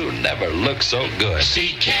 68. You never look so good.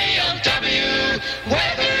 CKLW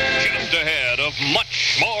weather. Just ahead of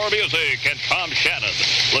much more music and Tom Shannon.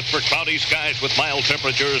 Look for cloudy skies with mild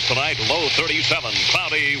temperatures tonight, low 37.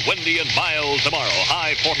 Cloudy, windy, and mild tomorrow,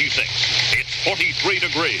 high 46. It's 43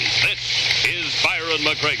 degrees. This is Byron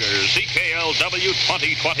McGregor, CKLW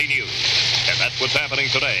 2020 News. And that's what's happening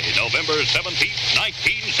today, November 17th,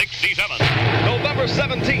 1967. November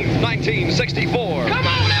 17th, 1964. Come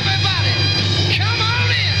on, everybody. Come on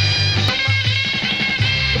in.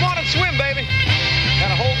 Come on and swim, baby.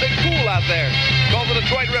 Got a whole big pool out there called the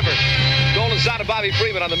Detroit River. Golden Side of Bobby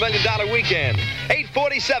Freeman on the $1 Million Weekend.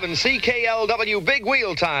 847 CKLW Big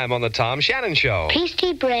Wheel Time on the Tom Shannon Show.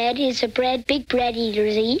 Tasty bread is a bread big bread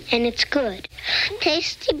eaters eat, and it's good.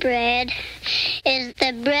 Tasty bread is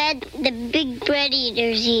the bread the big bread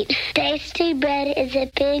eaters eat. Tasty bread is a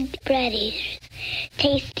big bread eaters.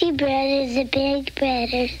 Tasty bread is a big bread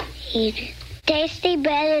eaters. Tasty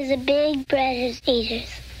bread is a big bread eaters.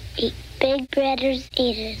 Eat. Big breaders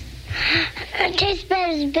eaters. Tasty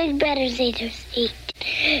bread is big breaders eaters eat.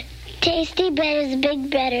 Tasty bread is big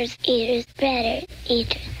breaders eaters. Breader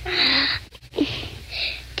eaters.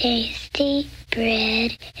 Tasty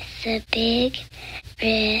bread is a big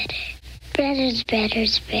bread. Breaders,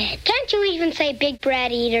 bread. Can't you even say big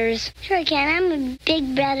bread eaters? Sure I can. I'm a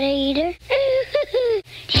big bread eater. Tayste.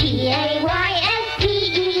 Tayste.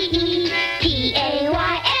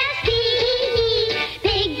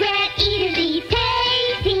 Big bread eaters eat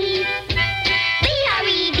tasty.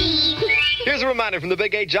 B-R-E-D. Here's a reminder from the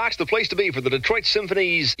Big 8 Jocks, the place to be for the Detroit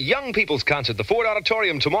Symphony's Young People's Concert, the Ford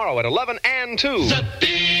Auditorium tomorrow at 11 and 2. The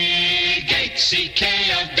Big 8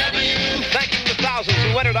 CKLW. Thanking the thousands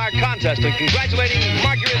who entered our contest and congratulating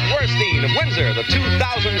Margaret Werstein of Windsor, the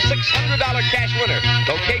 $2,600 cash winner.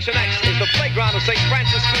 Location X is the playground of St.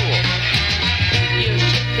 Francis School. You're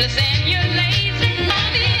shiftless and you're lazy.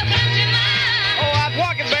 Oh, I'm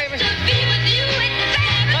walking, baby.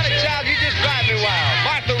 Honey child, you just drive me wild.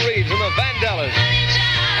 Martha Reeves and the Vandellas.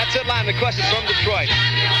 That's it, line requested from Detroit.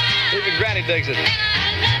 Even Granny digs it.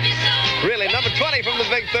 Really, number 20 from the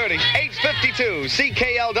Big 30. 852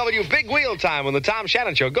 CKLW Big Wheel Time on the Tom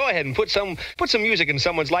Shannon Show. Go ahead and put some music in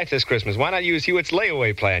someone's life this Christmas. Why not use Hewitt's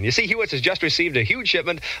layaway plan? You see, Hewitt's has just received a huge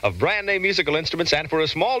shipment of brand name musical instruments, and for a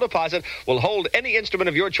small deposit will hold any instrument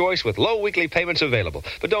of your choice with low weekly payments available.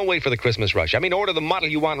 But don't wait for the Christmas rush. I mean, order the model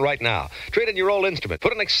you want right now. Trade in your old instrument.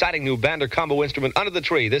 Put an exciting new band or combo instrument under the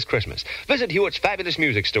tree this Christmas. Visit Hewitt's fabulous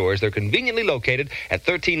music stores. They're conveniently located at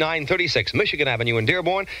 13936 Michigan Avenue in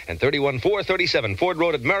Dearborn and 31437 Ford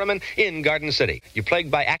Road at Merriman in Garden City. You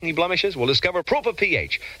plagued by acne blemishes? Well, discover Propa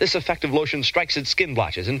pH. This effective lotion strikes at skin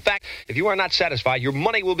blotches. In fact, if you are not satisfied, your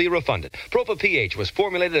money will be refunded. Propa pH was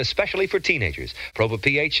formulated especially for teenagers. Propa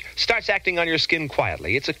pH starts acting on your skin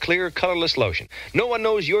quietly. It's a clear, colorless lotion. No one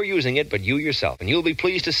knows you're using it but you yourself, and you'll be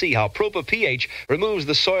pleased to see how Propa pH removes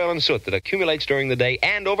the soil and soot that accumulates during the day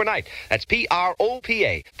and overnight. That's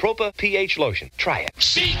P-R-O-P-A, Propa pH lotion. Try it.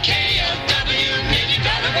 CKLW $1 Million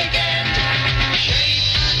Weekend.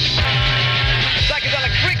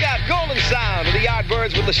 Psychedelic freak out golden sound of the Yardbirds.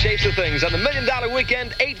 birds with the shapes of things on the $1 Million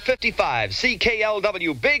Weekend, 8:55,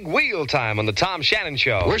 CKLW Big Wheel Time on the Tom Shannon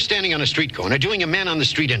Show. We're standing on a street corner doing a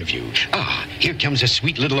man-on-the-street interview. Ah, here comes a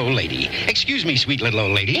sweet little old lady. Excuse me, sweet little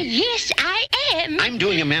old lady. Yes, I am. I'm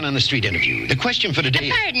doing a man-on-the-street interview. The question for today...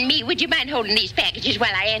 Pardon me, would you mind holding these packages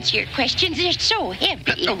while I answer your questions? They're so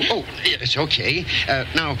heavy. Yes, okay.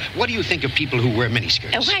 Now, what do you think of people who wear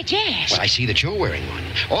miniskirts? Why'd you ask? Well, I see that you're wearing one.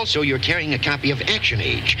 Also, you're carrying a copy of Action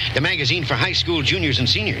Age, the magazine for high school juniors and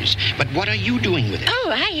seniors. But what are you doing with it?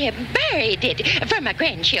 Oh, I have buried it for my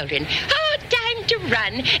grandchildren. Oh, time to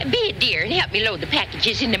run. Be a dear and help me load the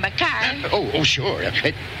packages into my car. Sure.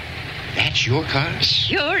 That's your car?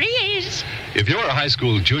 Sure is. If you're a high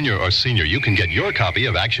school junior or senior, you can get your copy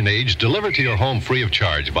of Action Age delivered to your home free of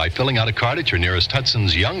charge by filling out a card at your nearest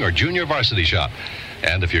Hudson's Young or Junior Varsity shop.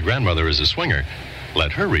 And if your grandmother is a swinger,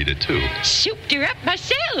 let her read it, too. Souped her up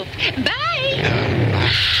myself. Bye.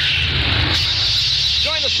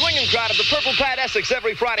 Join the swinging crowd of the Purple Pad Essex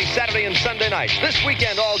every Friday, Saturday, and Sunday night. This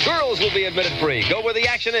weekend, all girls will be admitted free. Go where the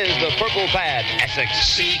action is, the Purple Pad Essex.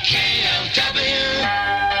 CKLW.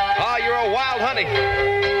 Ah, you're a wild honey.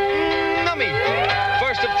 Nummy.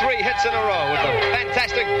 First of 3 hits in a row with the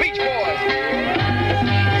fantastic Beach Boys.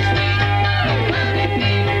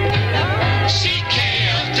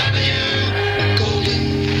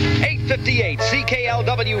 8:58,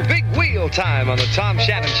 CKLW Big Wheel Time on the Tom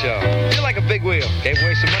Shannon Show. Feel like a big wheel. Gave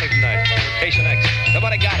away some money tonight. Patient X.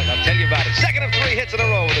 Nobody got it. I'll tell you about it. Second of 3 hits in a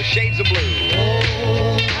row with the Shades of Blue.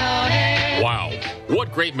 Wow.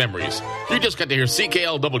 What great memories. You just got to hear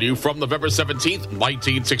CKLW from November 17th,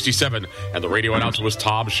 1967. And the radio announcer was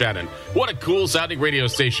Tom Shannon. What a cool sounding radio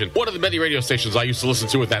station. One of the many radio stations I used to listen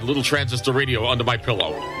to with that little transistor radio under my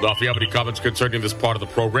pillow. Now, if you have any comments concerning this part of the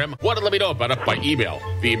program, want to let me know about it by email.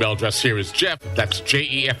 The email address here is Jeff. That's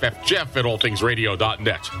Jeff, Jeff at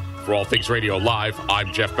allthingsradio.net. For All Things Radio Live,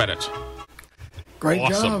 I'm Jeff Bennett. Great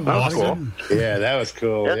awesome. job. Awesome. Yeah, that was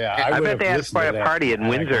cool. Yeah, I bet they had quite a party in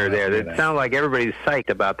Windsor there. It sounded like everybody's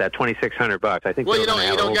psyched about that $2,600. I think. Well, you got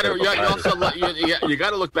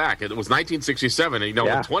to look back. It was 1967. And,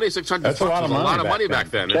 $2,600 was a lot of money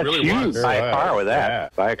back then. It really was. Buy a car with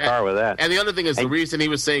that. Buy a car with that. And the other thing is, the reason he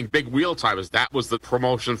was saying Big Wheel Time is that was the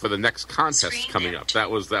promotion for the next contest coming up.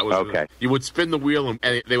 That was okay. You would spin the wheel, and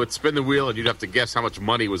they would spin the wheel, and you'd have to guess how much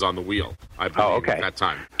money was on the wheel. I believe at that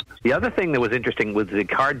time. The other thing that was interesting was the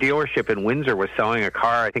car dealership in Windsor was selling a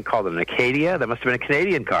car, I think, called an Acadia. That must have been a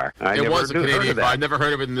Canadian car. It was a Canadian car. I never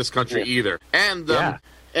heard of it in this country either. And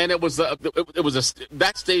it was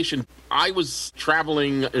that station. I was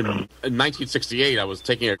traveling in 1968. I was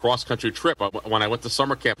taking a cross country trip when I went to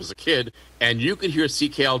summer camp as a kid, and you could hear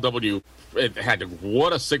CKLW. It had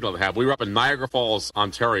what a signal to have. We were up in Niagara Falls,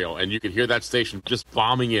 Ontario, and you could hear that station just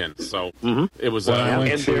bombing in. So it was.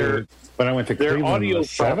 When I went to Cleveland in the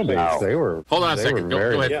 70s, they were. Hold on a second.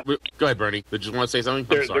 Go ahead. Go ahead, Bernie. Did you want to say something?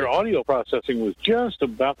 Their audio processing was just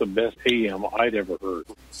about the best AM I'd ever heard.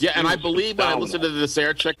 Yeah, and I believe when I listened to this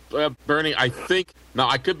air check, Bernie, I think. Now,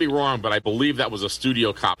 I could be wrong, but I believe that was a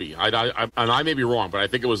studio copy. And I may be wrong, but I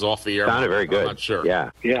think it was off the air. Sounded very good. I'm not sure.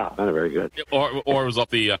 Yeah. Sounded very good. Or it was off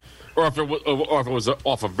the, or if it was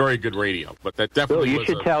off a very good radio. But that definitely. Bill,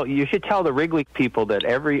 you should tell the Wrigley people that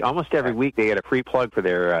almost every week they get a free plug for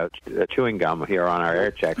their chewing gum here on our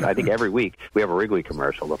air checks. I think every week we have a Wrigley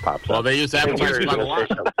commercial that pops up. Well, they use advertising quite a lot.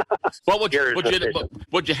 Well, what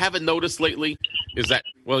you haven't noticed lately is that,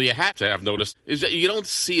 well, you have to have noticed, is that you don't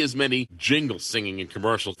see as many jingles singing in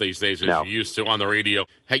commercials these days as you used to on the radio.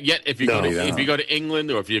 Yet, if you go to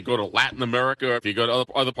England, or if you go to Latin America, or if you go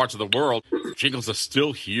to other parts of the world, jingles are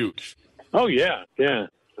still huge. Oh, yeah.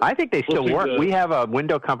 I think they still work. We have a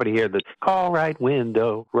window company here that's call right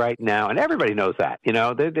window right now, and everybody knows that.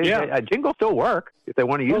 Jingles still work if they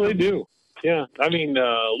want to use them. They do. Yeah, I mean,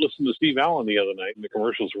 listen to Steve Allen the other night, and the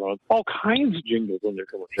commercials were on. All kinds of jingles on their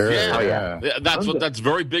commercials. Sure. Yeah. That's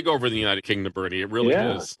very big over in the United Kingdom, Bernie. It really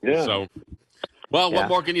is. Yeah. So. Well, what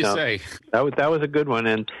more can you say? That was a good one,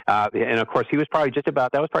 and of course he was probably that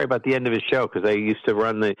was probably about the end of his show, because they used to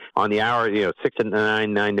run on the hour, 6 to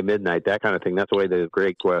 9, 9 to midnight, that kind of thing. That's the way the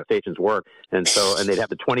great stations work, and they'd have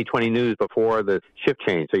the 2020 news before the shift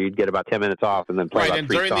change, so you'd get about 10 minutes off, and then play about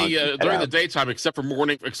 3 songs. During the daytime, except for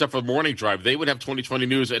the morning drive, they would have 2020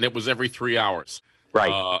 news, and it was every 3 hours.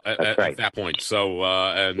 Right. At that point. So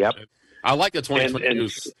I like the 2020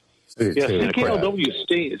 news. Yeah,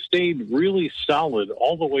 CKLW stayed really solid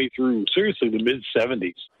all the way through, seriously, the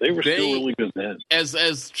mid-'70s. They were still really good then.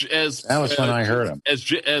 That was when I heard them.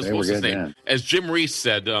 As what's his name? Then. As Jim Reese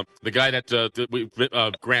said, the guy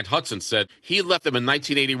that Grant Hudson said, he left them in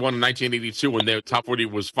 1981 and 1982 when their top 40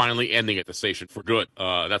 was finally ending at the station for good.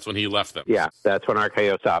 That's when he left them. Yeah, that's when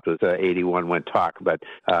RKO stopped. It was 81 when Talk, but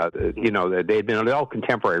they'd been all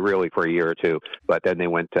contemporary really for a year or two, but then they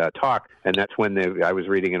went Talk, and that's when I was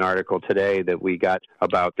reading an article today that we got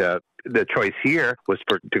about the choice here was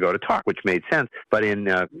to go to Talk, which made sense. But in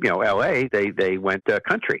L.A., they went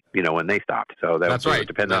country, when they stopped. So that's right.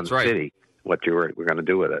 Depends on the city what we're going to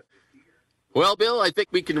do with it. Well, Bill, I think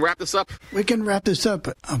we can wrap this up. We can wrap this up.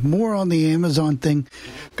 More on the Amazon thing.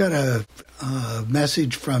 Got a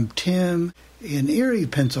message from Tim in Erie,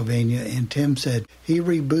 Pennsylvania, and Tim said he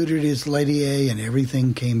rebooted his Lady A and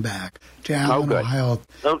everything came back. To Allen, Ohio.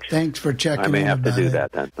 Thanks for checking in. I may have to do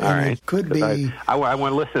that then. All right. It could be. I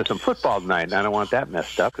want to listen to some football tonight, and I don't want that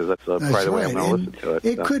messed up because that's right away I'm going to listen to it.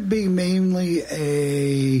 It could be mainly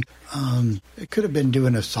it could have been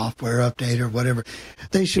doing a software update or whatever.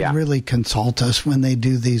 They should really consult us when they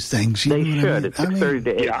do these things. They should. It's 6:30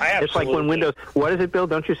 to 8. It's like when Windows. What is it, Bill?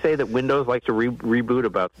 Don't you say that Windows likes to reboot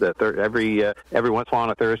about every once in a while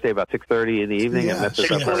on a Thursday about 6:30 in the evening? Yeah, and that's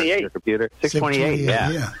 6:28. Your computer. 6:28.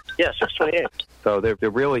 Yeah, 6:28. So they're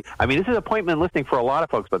really. I mean, this is appointment listening for a lot of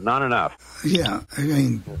folks, but not enough. Yeah, I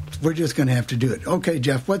mean, we're just going to have to do it. Okay,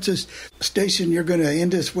 Jeff, what's this station you're going to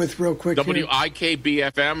end us with real quick?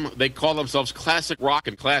 WIKB-FM. They call themselves Classic Rock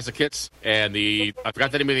and Classic Hits, and I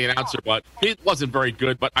forgot the name of the announcer, but he wasn't very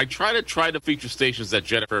good. But I try to feature stations that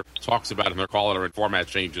Jennifer talks about in her caller and format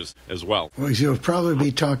changes as well. Well, you'll probably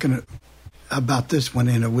be talking about this one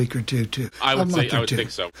in a week or two, too. I would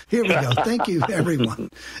think so. Here we go. Thank you, everyone.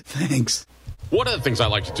 Thanks. One of the things I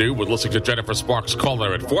like to do with listening to Jennifer Sparks'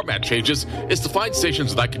 caller and format changes is to find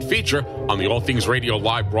stations that I can feature on the All Things Radio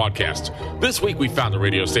live broadcast. This week we found a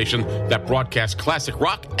radio station that broadcasts classic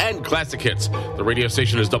rock and classic hits. The radio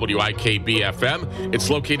station is WIKB-FM. It's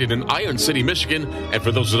located in Iron City, Michigan. And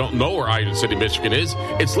for those who don't know where Iron City, Michigan is,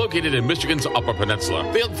 it's located in Michigan's Upper Peninsula.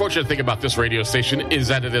 The unfortunate thing about this radio station is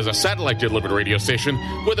that it is a satellite-delivered radio station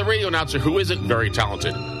with a radio announcer who isn't very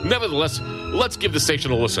talented. Nevertheless, let's give the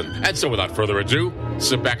station a listen. And so without further ado,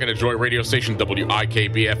 sit back and enjoy radio station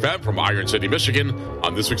WIKB-FM from Iron City, Michigan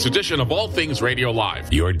on this week's edition of All Things Radio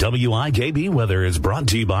Live. Your WIKB weather is brought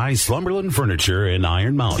to you by Slumberland Furniture in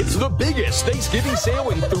Iron Mountain. It's the biggest Thanksgiving sale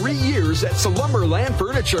in 3 years at Slumberland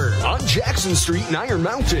Furniture on Jackson Street in Iron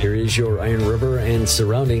Mountain. Here is your Iron River and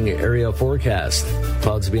surrounding area forecast.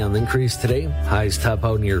 Clouds will be on the increase today. Highs top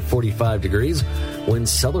out near 45 degrees.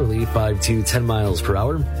 Winds southerly 5 to 10 miles per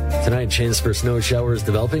hour. Tonight, chance for snow showers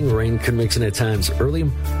developing. Rain could mix in at times early.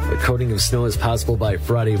 A coating of snow is possible by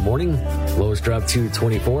Friday morning. Lows drop to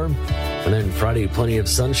 24. And then Friday, plenty of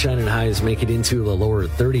sunshine and highs make it into the lower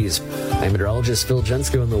 30s. I'm meteorologist Phil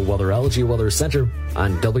Jensko in the Weatherology Weather Center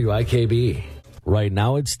on WIKB. Right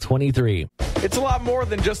now, it's 23. It's a lot more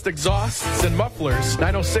than just exhausts and mufflers.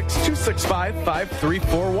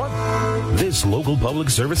 906-265-5341. This local public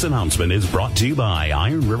service announcement is brought to you by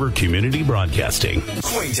Iron River Community Broadcasting.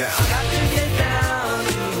 Quaytown.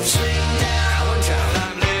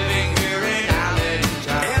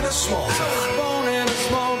 And a small town. Born in a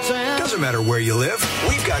small town. Doesn't matter where you live,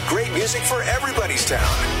 we've got great music for everybody's town.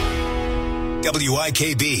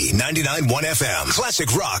 WIKB 99.1 FM.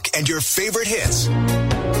 Classic rock and your favorite hits.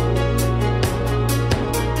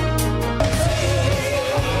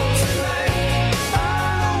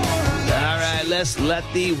 Let's let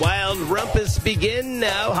the wild rumpus begin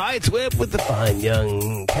now. Hi, it's Whip with the fine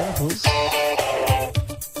young Chemicals.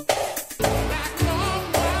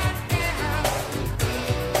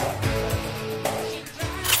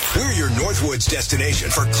 We're your Northwoods destination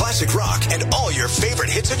for classic rock and all your favorite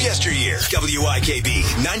hits of yesteryear. WIKB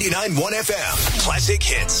 99.1 FM. Classic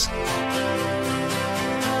hits.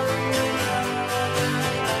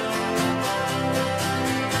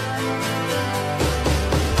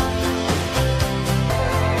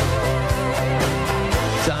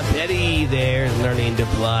 Tom Petty there, learning to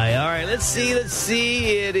fly. All right, let's see.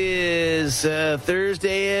 It is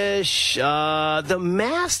Thursday-ish. The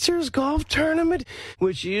Masters Golf Tournament,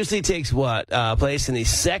 which usually takes place in the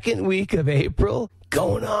second week of April.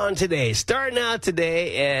 Going on today, starting out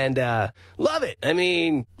today, and love it. I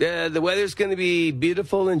mean, the weather's going to be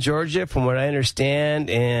beautiful in Georgia, from what I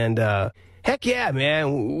understand, and heck yeah,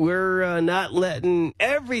 man, we're not letting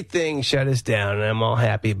everything shut us down, and I'm all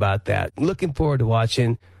happy about that. Looking forward to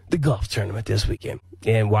watching the golf tournament this weekend.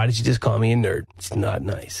 And why did you just call me a nerd? It's not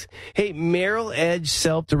nice. Hey, Merrill Edge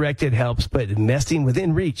self-directed helps put investing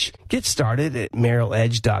within reach. Get started at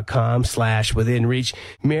merrilledge.com/within reach.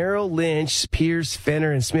 Merrill Lynch, Pierce,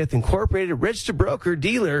 Fenner, and Smith Incorporated, registered broker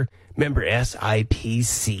dealer, member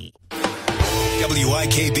SIPC.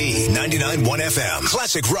 WIKB 99.1 FM.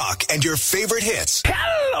 Classic rock and your favorite hits.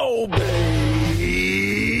 Hello,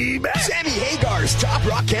 baby. Sammy Hagar's Top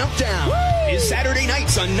Rock Countdown is Saturday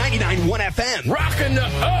nights on 99.1 FM. Rockin' the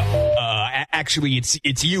up. Actually,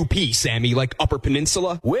 it's UP, Sammy, like Upper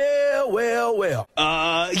Peninsula. Well.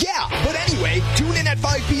 Yeah, but anyway, tune in at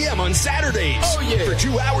 5 p.m. on Saturdays. Oh, yeah. For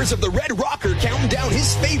 2 hours of the Red Rocker counting down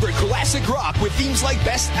his favorite classic rock with themes like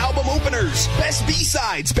best album openers, best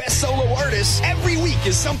B-sides, best solo artists. Every week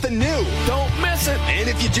is something new. Don't miss it. And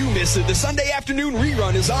if you do miss it, the Sunday afternoon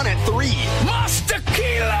rerun is on at 3. Mas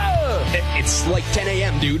Tequila! It's like 10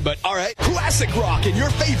 a.m., dude, but all right. Classic rock and your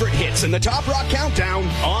favorite hits in the Top Rock Countdown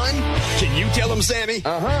on... Can you tell them, Sammy?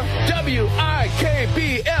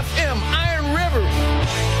 WIKB FM, Iron River.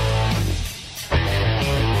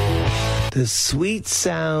 The sweet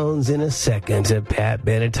sounds in a second of Pat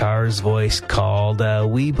Benatar's voice called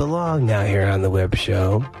We Belong now here on the web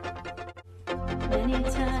show. Many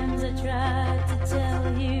times I tried to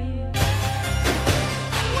tell you.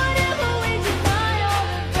 Whatever way to find all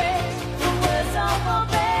the breaks, for worse or for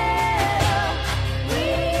better, we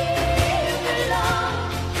belong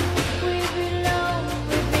together. We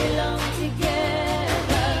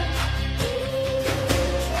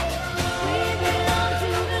belong to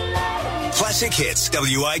the light. Classic hits,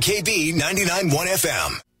 WIKB 99.1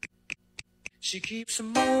 FM. She keeps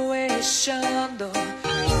them always under.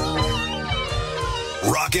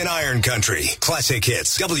 Rock and Iron Country. Classic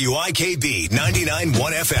hits, WIKB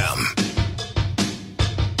 99.1 FM.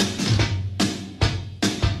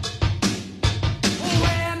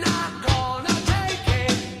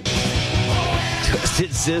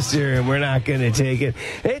 Twisted Sister, and we're not going to take it.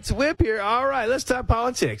 It's Whip here. All right, let's talk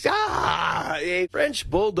politics. A French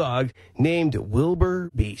bulldog named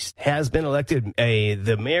Wilbur Beast has been elected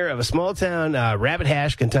the mayor of a small town, Rabbit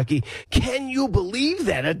Hash, Kentucky. Can you believe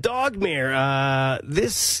that? A dog mayor.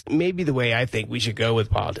 This may be the way I think we should go with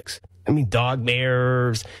politics. I mean, dog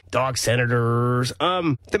mayors, dog senators.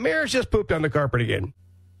 The mayor's just pooped on the carpet again.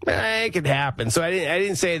 It could happen. So I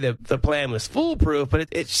didn't say the plan was foolproof, but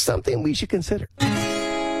it's something we should consider.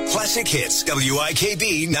 Classic hits,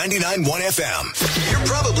 WIKB 99.1 FM. You're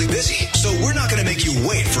probably busy, so we're not going to make you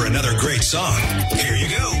wait for another great song. Here you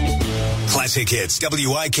go. Classic hits,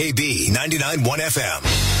 WIKB 99.1 FM.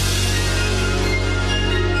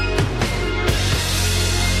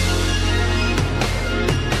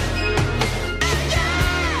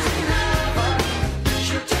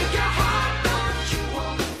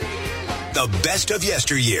 The best of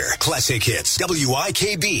yesteryear. Classic hits.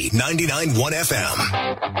 WIKB 99.1 FM.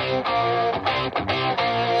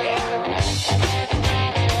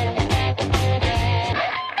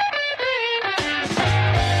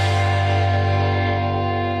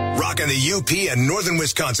 Rocking the UP and Northern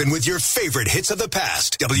Wisconsin with your favorite hits of the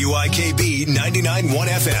past. WIKB 99.1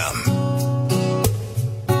 FM.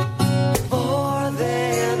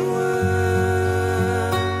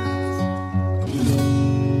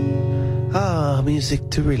 Music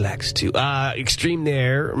to relax to. Extreme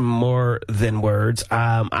there, more than words.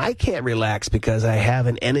 I can't relax because I have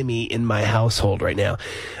an enemy in my household right now.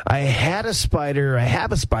 I have a spider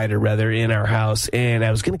in our house, and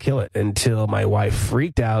I was going to kill it until my wife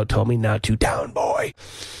freaked out, told me not to. Down, boy.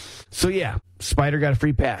 So yeah, spider got a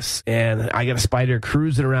free pass, and I got a spider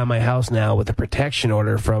cruising around my house now with a protection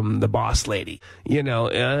order from the boss lady. You know,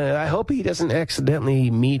 I hope he doesn't accidentally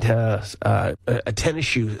meet a tennis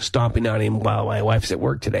shoe stomping on him while my wife's at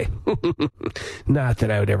work today. Not that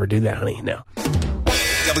I would ever do that, honey, no.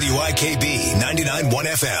 WIKB 99.1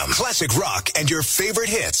 FM. Classic rock and your favorite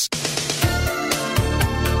hits.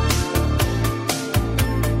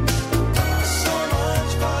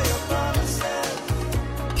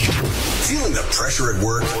 Feeling the pressure at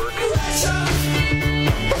work?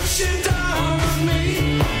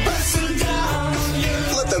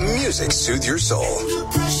 Let the music soothe your soul.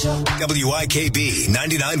 WIKB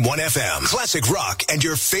 99.1 FM. Classic rock and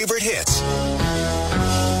your favorite hits.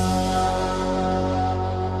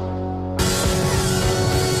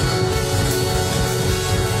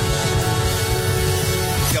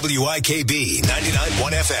 WIKB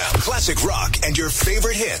 99.1 FM. Classic rock and your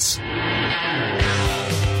favorite hits.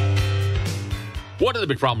 One of the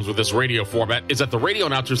big problems with this radio format is that the radio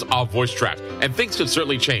announcers are voice-tracked, and things can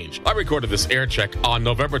certainly change. I recorded this air check on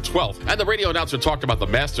November 12th, and the radio announcer talked about the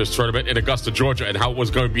Masters tournament in Augusta, Georgia, and how it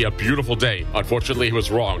was going to be a beautiful day. Unfortunately, he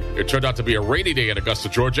was wrong. It turned out to be a rainy day in Augusta,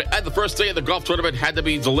 Georgia, and the first day of the golf tournament had to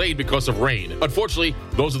be delayed because of rain. Unfortunately,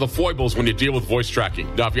 those are the foibles when you deal with voice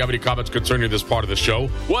tracking. Now, if you have any comments concerning this part of the show,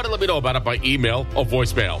 why don't let me know about it by email or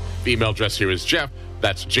voicemail. The email address here is Jeff.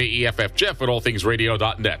 That's Jeff, Jeff at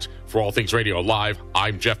allthingsradio.net. For All Things Radio Live,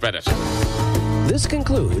 I'm Jeff Bennett. This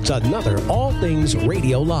concludes another All Things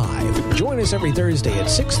Radio Live. Join us every Thursday at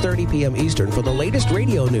 6:30 p.m. Eastern for the latest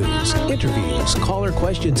radio news, interviews, caller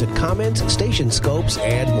questions and comments, station scopes,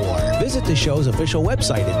 and more. Visit the show's official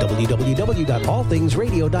website at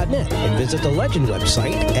www.allthingsradio.net and visit the Legend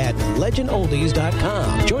website at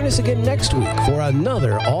legendoldies.com. Join us again next week for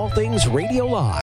another All Things Radio Live.